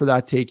kill me for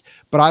that take,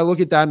 but I look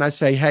at that and I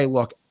say, hey,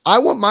 look, I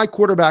want my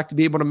quarterback to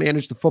be able to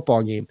manage the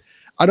football game.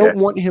 I don't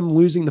want him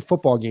losing the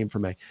football game for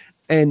me.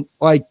 And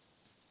like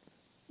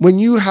when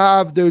you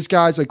have those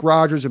guys like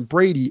Rodgers and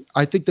Brady,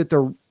 I think that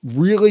they're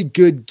really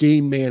good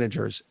game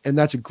managers, and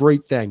that's a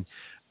great thing.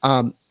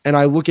 And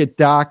I look at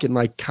Dak in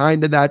like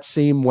kind of that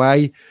same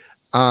way.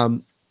 I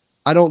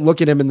don't look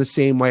at him in the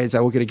same way as I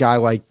look at a guy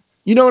like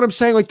You know what I'm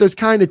saying? Like there's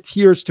kind of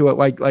tiers to it,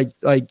 like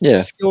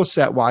Yeah. skill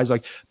set wise,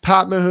 like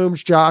Pat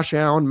Mahomes, Josh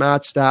Allen,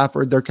 Matt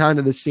Stafford. They're kind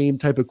of the same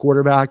type of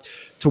quarterback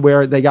to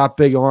where they got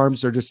big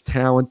arms. They're just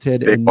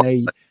talented, and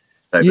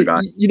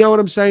you know what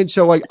I'm saying?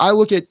 So like I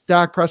look at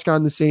Dak Prescott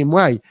in the same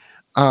way,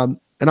 and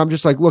I'm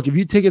just like, look, if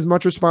you take as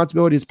much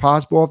responsibility as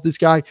possible off this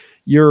guy,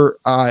 you're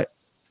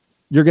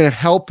going to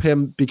help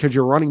him because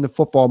you're running the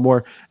football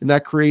more, and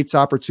that creates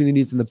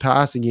opportunities in the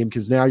passing game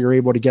because now you're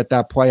able to get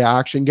that play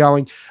action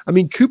going. I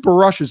mean, Cooper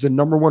Rush is the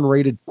number 1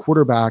 rated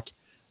quarterback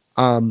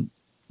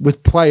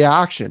with play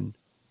action.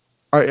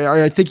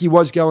 I think he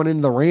was going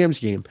into the Rams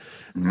game.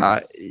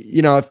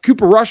 Mm-hmm. If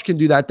Cooper Rush can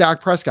do that,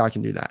 Dak Prescott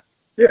can do that.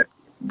 Yeah.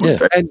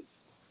 And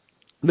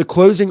the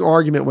closing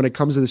argument when it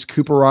comes to this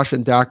Cooper Rush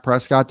and Dak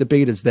Prescott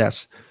debate is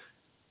this.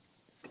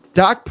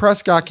 Dak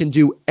Prescott can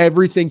do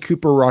everything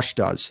Cooper Rush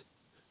does.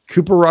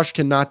 Cooper Rush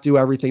cannot do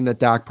everything that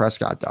Dak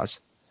Prescott does.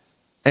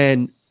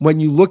 And when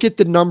you look at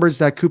the numbers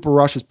that Cooper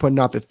Rush is putting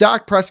up, if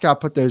Dak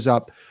Prescott put those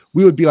up,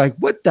 we would be like,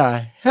 what the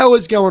hell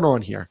is going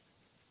on here?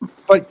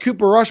 But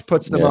Cooper Rush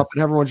puts them up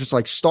and everyone's just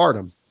like, start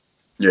him.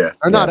 Yeah.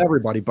 Or not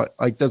everybody, but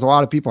like there's a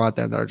lot of people out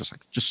there that are just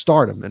like, just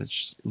start him. And it's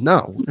just,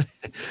 no.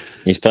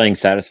 He's playing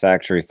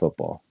satisfactory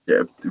football.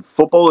 Yeah.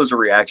 Football is a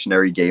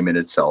reactionary game in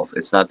itself.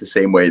 It's not the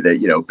same way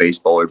that,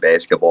 baseball or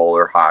basketball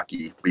or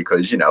hockey,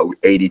 because,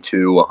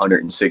 82,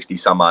 160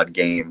 some odd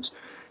games,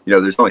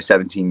 there's only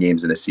 17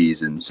 games in a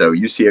season. So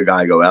you see a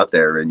guy go out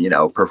there and,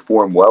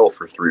 perform well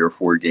for 3 or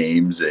 4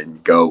 games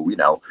and go,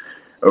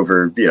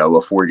 over, a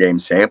 4-game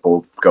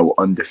sample, go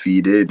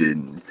undefeated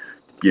and,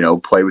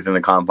 play within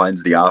the confines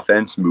of the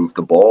offense, move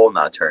the ball,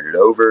 not turn it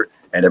over,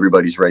 and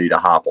everybody's ready to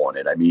hop on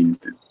it. I mean,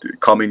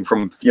 coming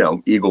from,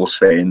 Eagles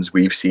fans,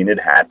 we've seen it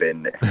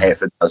happen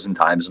half a dozen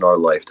times in our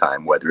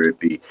lifetime, whether it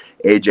be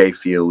AJ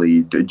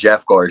Feely,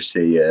 Jeff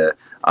Garcia,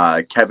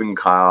 Kevin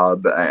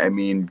Cobb. I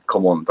mean,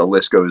 come on, the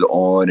list goes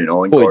on and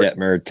on. Boy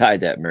Detmer, Ty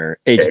Detmer,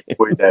 AJ. Yeah,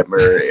 Boy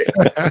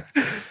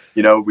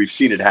Detmer. We've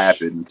seen it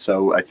happen.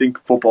 So I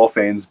think football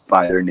fans,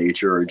 by their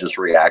nature, are just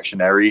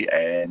reactionary.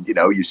 And,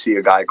 you see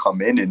a guy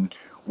come in and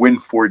win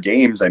 4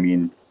 games. I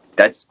mean,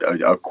 that's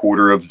a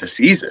quarter of the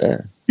season. Yeah.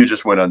 You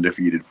just went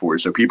undefeated for.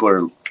 So people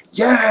are,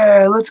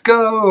 let's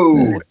go.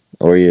 Yeah.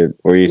 Or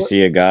you see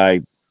a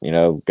guy,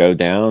 go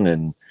down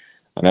and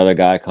another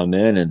guy come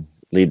in and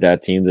lead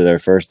that team to their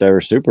first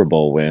ever Super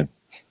Bowl win.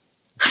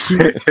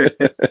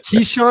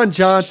 Keyshawn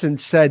Johnson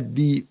said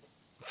the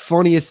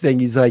funniest thing.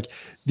 He's like,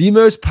 the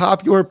most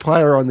popular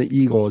player on the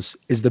Eagles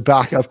is the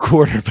backup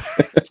quarterback.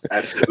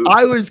 Absolutely.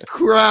 I was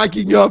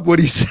cracking up when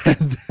he said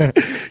that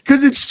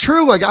because it's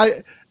true. Like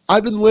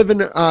I've been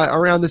living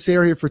around this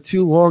area for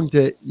too long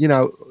to,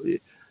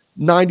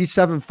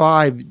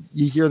 97.5.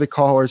 You hear the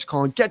callers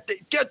calling, get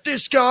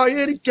this guy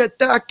in and get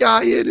that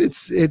guy in.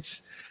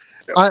 It's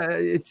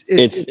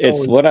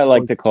what I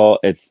like to call.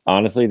 It's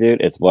honestly, dude.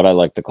 It's what I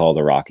like to call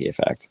the Rocky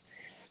effect.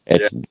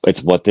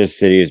 It's what this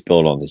city is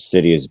built on. This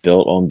city is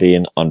built on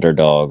being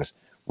underdogs.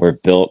 We're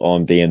built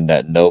on being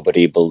that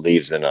nobody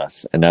believes in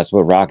us, and that's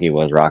what Rocky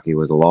was. Rocky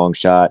was a long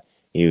shot.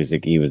 He was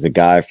a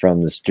guy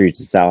from the streets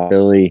of South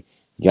Philly.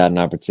 He got an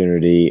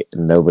opportunity,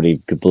 and nobody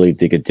could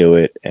believe he could do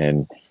it,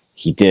 and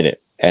he did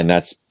it. And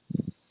that's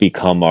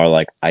become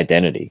our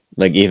identity.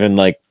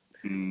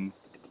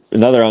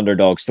 Another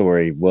underdog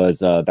story was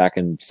back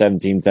in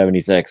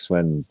 1776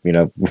 when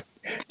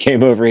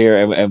came over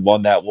here and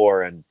won that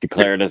war and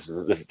declared this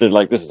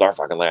is our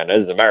fucking land.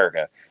 This is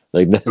America.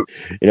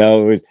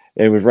 It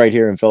was right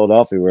here in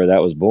Philadelphia where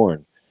that was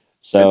born.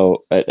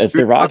 So it's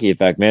the Rocky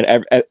effect, man.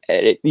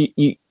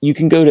 You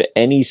can go to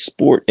any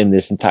sport in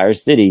this entire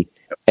city,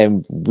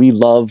 and we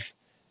love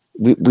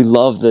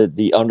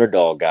the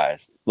underdog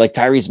guys like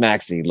Tyrese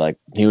Maxey. Like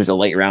he was a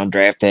late round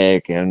draft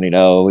pick, and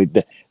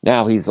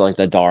now he's like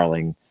the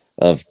darling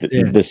of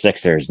the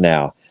Sixers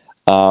now.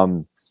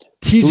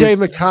 TJ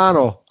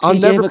McConnell. I'll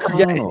never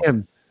forget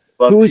him.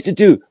 Who was the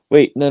dude?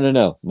 Wait,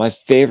 no. My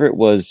favorite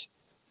was,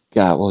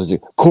 God, what was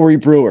it? Corey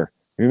Brewer.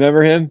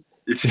 Remember him?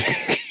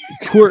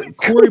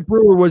 Corey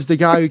Brewer was the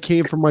guy who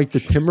came from the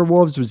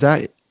Timberwolves. Was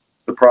that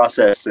the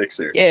process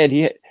Sixer? Yeah,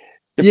 he had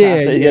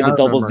the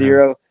double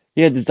zero.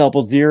 He had the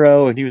double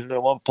zero, and he was in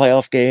the one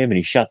playoff game, and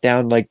he shut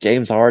down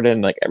James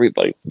Harden,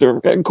 everybody. They're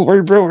getting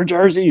Corey Brewer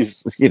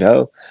jerseys,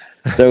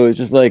 So it's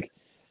just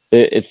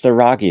it's the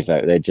Rocky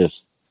effect. They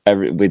just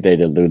we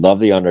love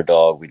the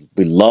underdog.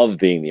 We love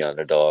being the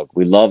underdog.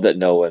 We love that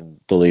no one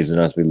believes in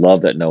us. We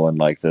love that no one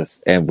likes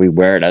us, and we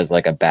wear it as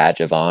a badge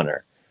of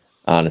honor,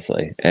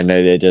 honestly. And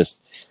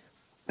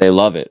they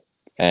love it.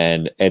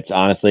 And it's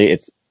honestly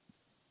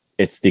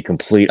it's the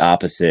complete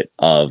opposite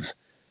of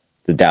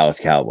the Dallas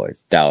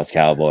Cowboys. Dallas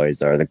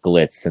Cowboys are the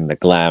glitz and the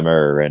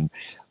glamour, and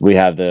we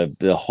have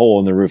the hole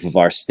in the roof of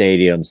our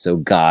stadium so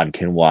God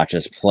can watch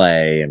us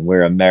play, and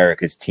we're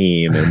America's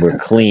team, and we're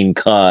clean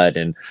cut,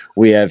 and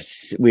we have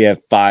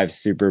 5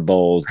 Super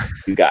Bowls.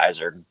 You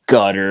guys are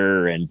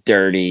gutter and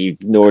dirty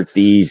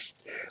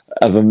Northeast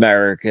of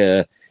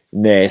America,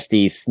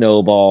 nasty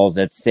snowballs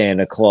at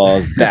Santa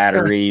Claus,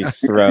 batteries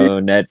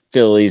thrown at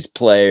Phillies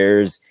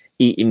players,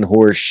 eating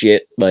horse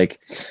shit, like,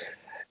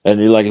 and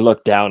you like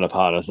look down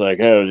upon us, like,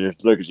 oh,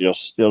 look at you,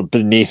 still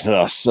beneath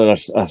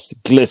us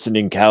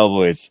glistening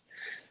Cowboys,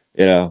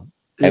 and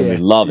we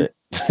love it.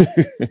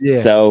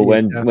 So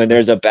when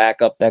there's a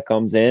backup that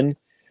comes in,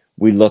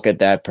 we look at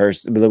that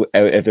person.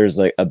 If there's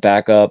like a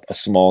backup, a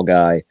small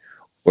guy,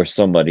 or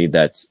somebody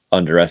that's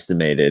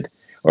underestimated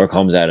or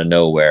comes out of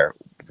nowhere,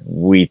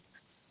 we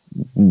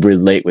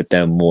relate with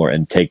them more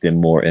and take them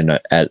more in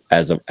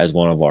as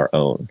one of our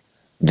own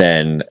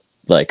than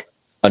like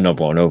a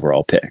number one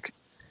overall pick.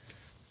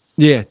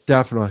 Yeah,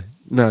 definitely.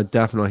 No,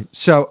 definitely.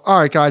 So, all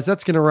right, guys,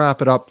 that's going to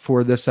wrap it up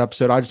for this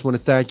episode. I just want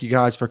to thank you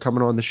guys for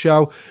coming on the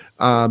show.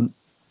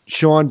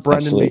 Sean,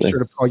 Brendan, absolutely. Make sure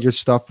to plug your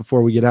stuff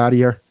before we get out of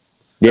here.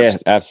 Yeah,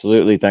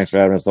 absolutely. Thanks for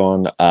having us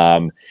on.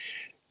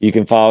 You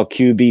can follow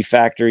QB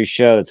Factory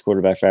Show. That's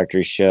Quarterback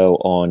Factory Show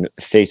on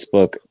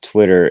Facebook,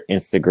 Twitter,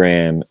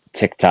 Instagram,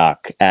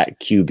 TikTok at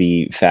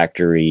QB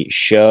Factory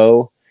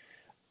Show.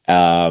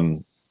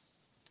 I'll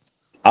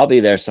be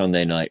there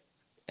Sunday night,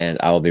 and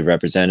I will be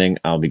representing.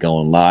 I'll be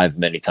going live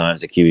many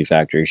times at QB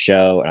Factory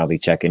Show, and I'll be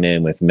checking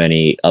in with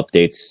many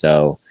updates.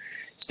 So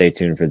stay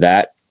tuned for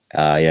that.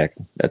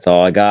 That's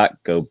all I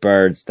got. Go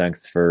Birds.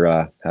 Thanks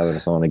for having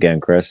us on again,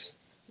 Chris.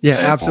 Yeah,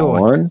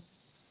 absolutely.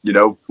 You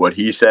know what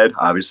he said,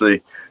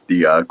 obviously.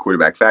 The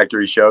Quarterback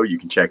Factory Show. You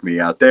can check me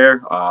out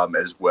there,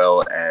 as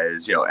well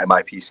as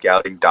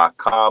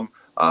MIPscouting.com.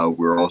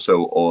 We're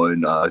also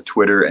on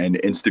Twitter and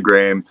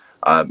Instagram,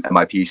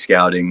 MIP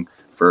Scouting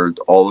for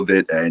all of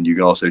it, and you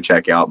can also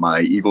check out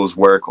my Eagles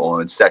work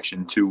on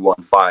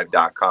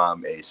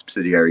Section215.com, a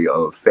subsidiary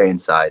of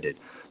Fansided.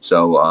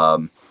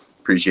 So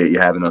appreciate you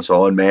having us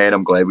on, man.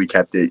 I'm glad we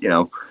kept it,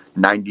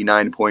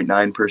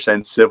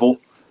 99.9%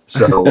 civil.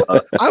 So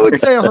I would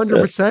say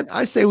 100%.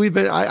 I say we've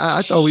been.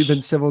 I thought we've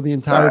been civil the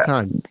entire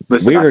time.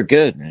 Listen, we were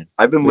good, man.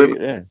 I've been living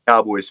as a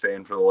Cowboys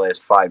fan for the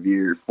last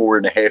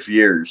 4.5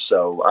 years.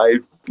 So I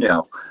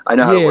know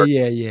how it works.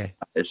 Yeah.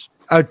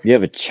 You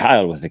have a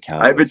child with a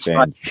Cowboys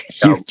fan.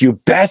 You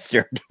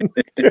bastard.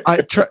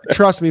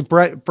 Trust me,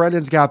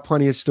 Brendan's got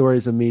plenty of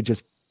stories of me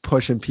just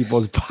pushing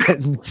people's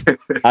buttons.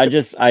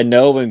 I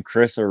know when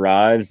Chris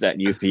arrives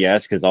at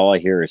UPS because all I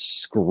hear is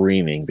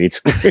screaming.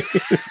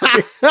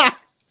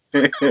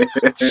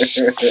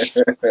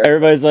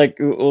 Everybody's like,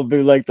 we'll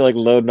be like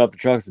loading up the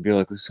trucks and be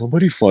like, "Was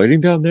somebody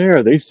fighting down there?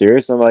 Are they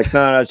serious?" I'm like,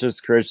 "No, that's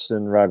just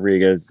Christian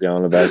Rodriguez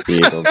yelling about the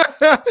Eagles."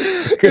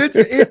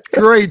 it's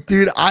great,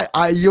 dude.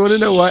 You want to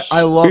know what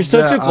I love? You're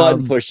such a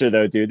button pusher,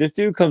 though, dude. This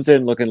dude comes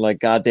in looking like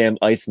goddamn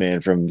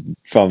Iceman from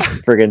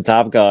friggin'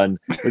 Top Gun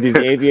with these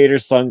aviator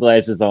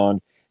sunglasses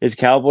on, his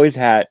Cowboys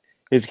hat,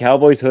 his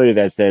Cowboys hoodie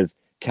that says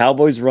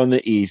 "Cowboys run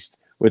the East"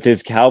 with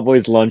his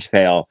Cowboys lunch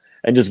pail,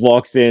 and just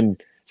walks in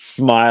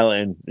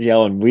smiling,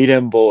 yelling, "We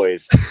them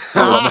boys." To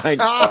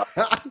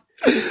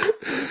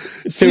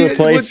a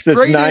place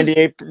that's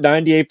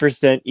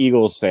 98%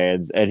 Eagles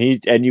fans,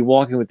 and you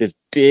walk in with this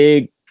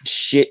big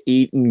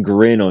shit-eating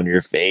grin on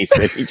your face,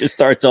 and he just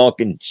starts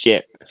talking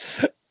shit,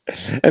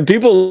 and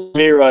people look at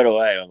me right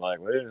away. I'm like,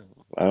 well,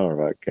 I don't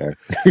really care.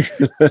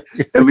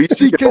 At least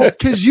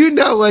because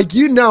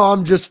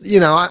I'm just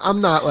I'm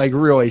not like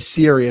really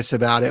serious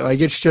about it. Like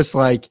it's just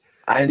like.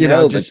 I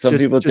know, but some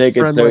people take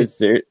it so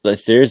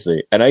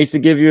seriously. And I used to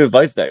give you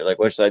advice that you're like,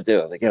 what should I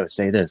do? I'm like,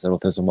 say this. It'll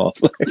piss them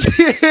off.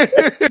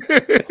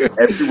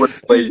 Everyone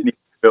plays needs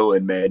to fill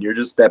in, man. You're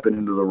just stepping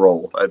into the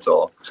role. That's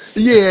all.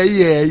 Yeah.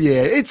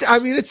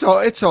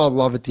 It's all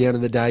love at the end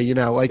of the day,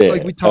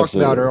 like we talked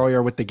about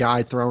earlier with the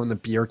guy throwing the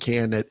beer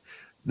can at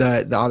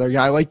the other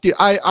guy. Like, dude,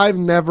 I've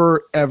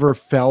never, ever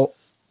felt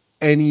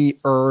any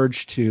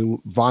urge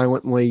to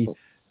violently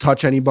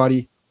touch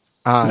anybody.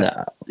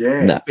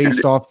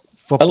 Based off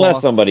football.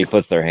 Unless somebody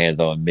puts their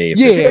hands on me.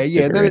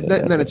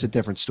 Then it's a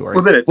different story.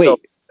 Well, then it's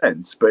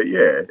self-defense, but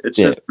it's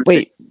just...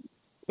 Wait,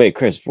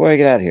 Chris, before I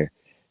get out of here,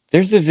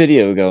 there's a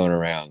video going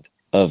around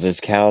of this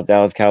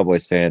Dallas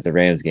Cowboys fan at the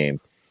Rams game.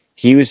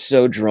 He was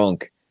so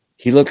drunk.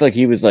 He looked like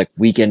he was like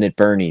Weekend at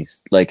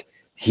Bernie's. Like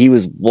he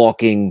was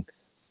walking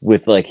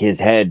with like his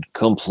head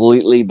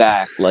completely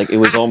back. Like it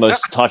was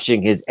almost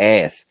touching his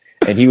ass.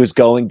 And he was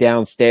going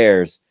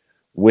downstairs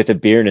with a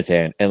beer in his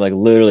hand. And like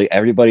literally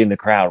everybody in the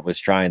crowd was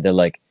trying to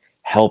like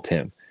help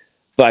him.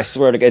 But I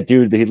swear to God,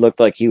 dude, he looked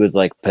like he was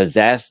like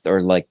possessed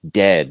or like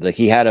dead. Like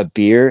he had a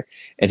beer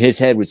and his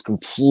head was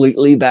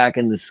completely back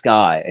in the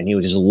sky and he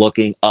was just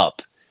looking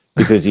up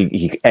because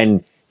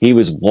he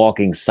was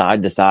walking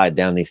side to side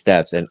down these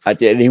steps. And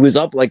he was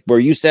up like where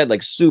you said,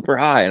 like super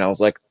high. And I was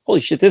like,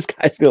 holy shit, this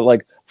guy's gonna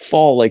like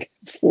fall like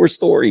 4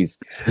 stories.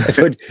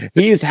 But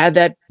he's had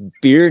that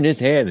beer in his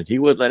hand and he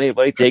wouldn't let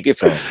anybody take it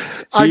from him.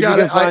 So you have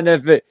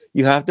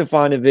to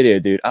find a video,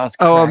 dude. I was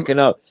cracking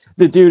up.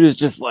 The dude is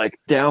just like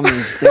down the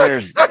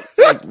stairs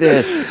like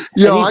this.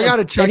 Yo, I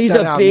gotta check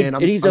that out, man.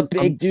 And he's a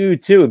big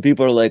dude too. And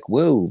people are like,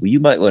 whoa,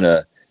 you might want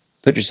to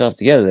put yourself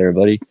together there,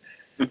 buddy.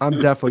 I'm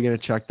definitely gonna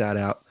check that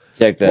out.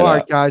 Check that out. All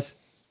right, guys.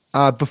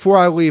 Before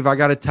I leave, I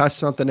got to test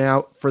something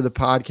out for the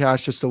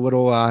podcast. Just a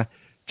little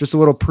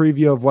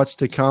preview of what's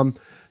to come.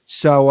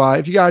 So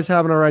if you guys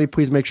haven't already,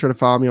 please make sure to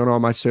follow me on all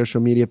my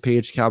social media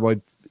page,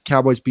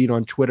 Cowboys Beat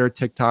on Twitter,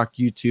 TikTok,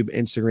 YouTube,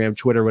 Instagram,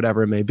 Twitter,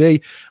 whatever it may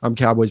be. I'm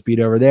Cowboys Beat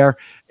over there,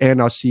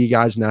 and I'll see you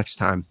guys next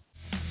time.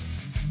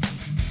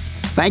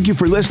 Thank you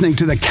for listening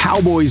to the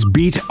Cowboys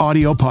Beat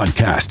audio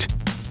podcast.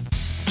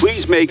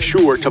 Please make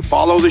sure to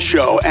follow the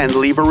show and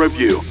leave a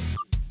review.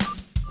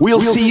 We'll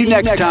see you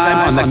next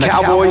time on the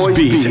Cowboys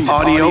Beat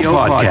audio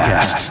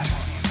podcast.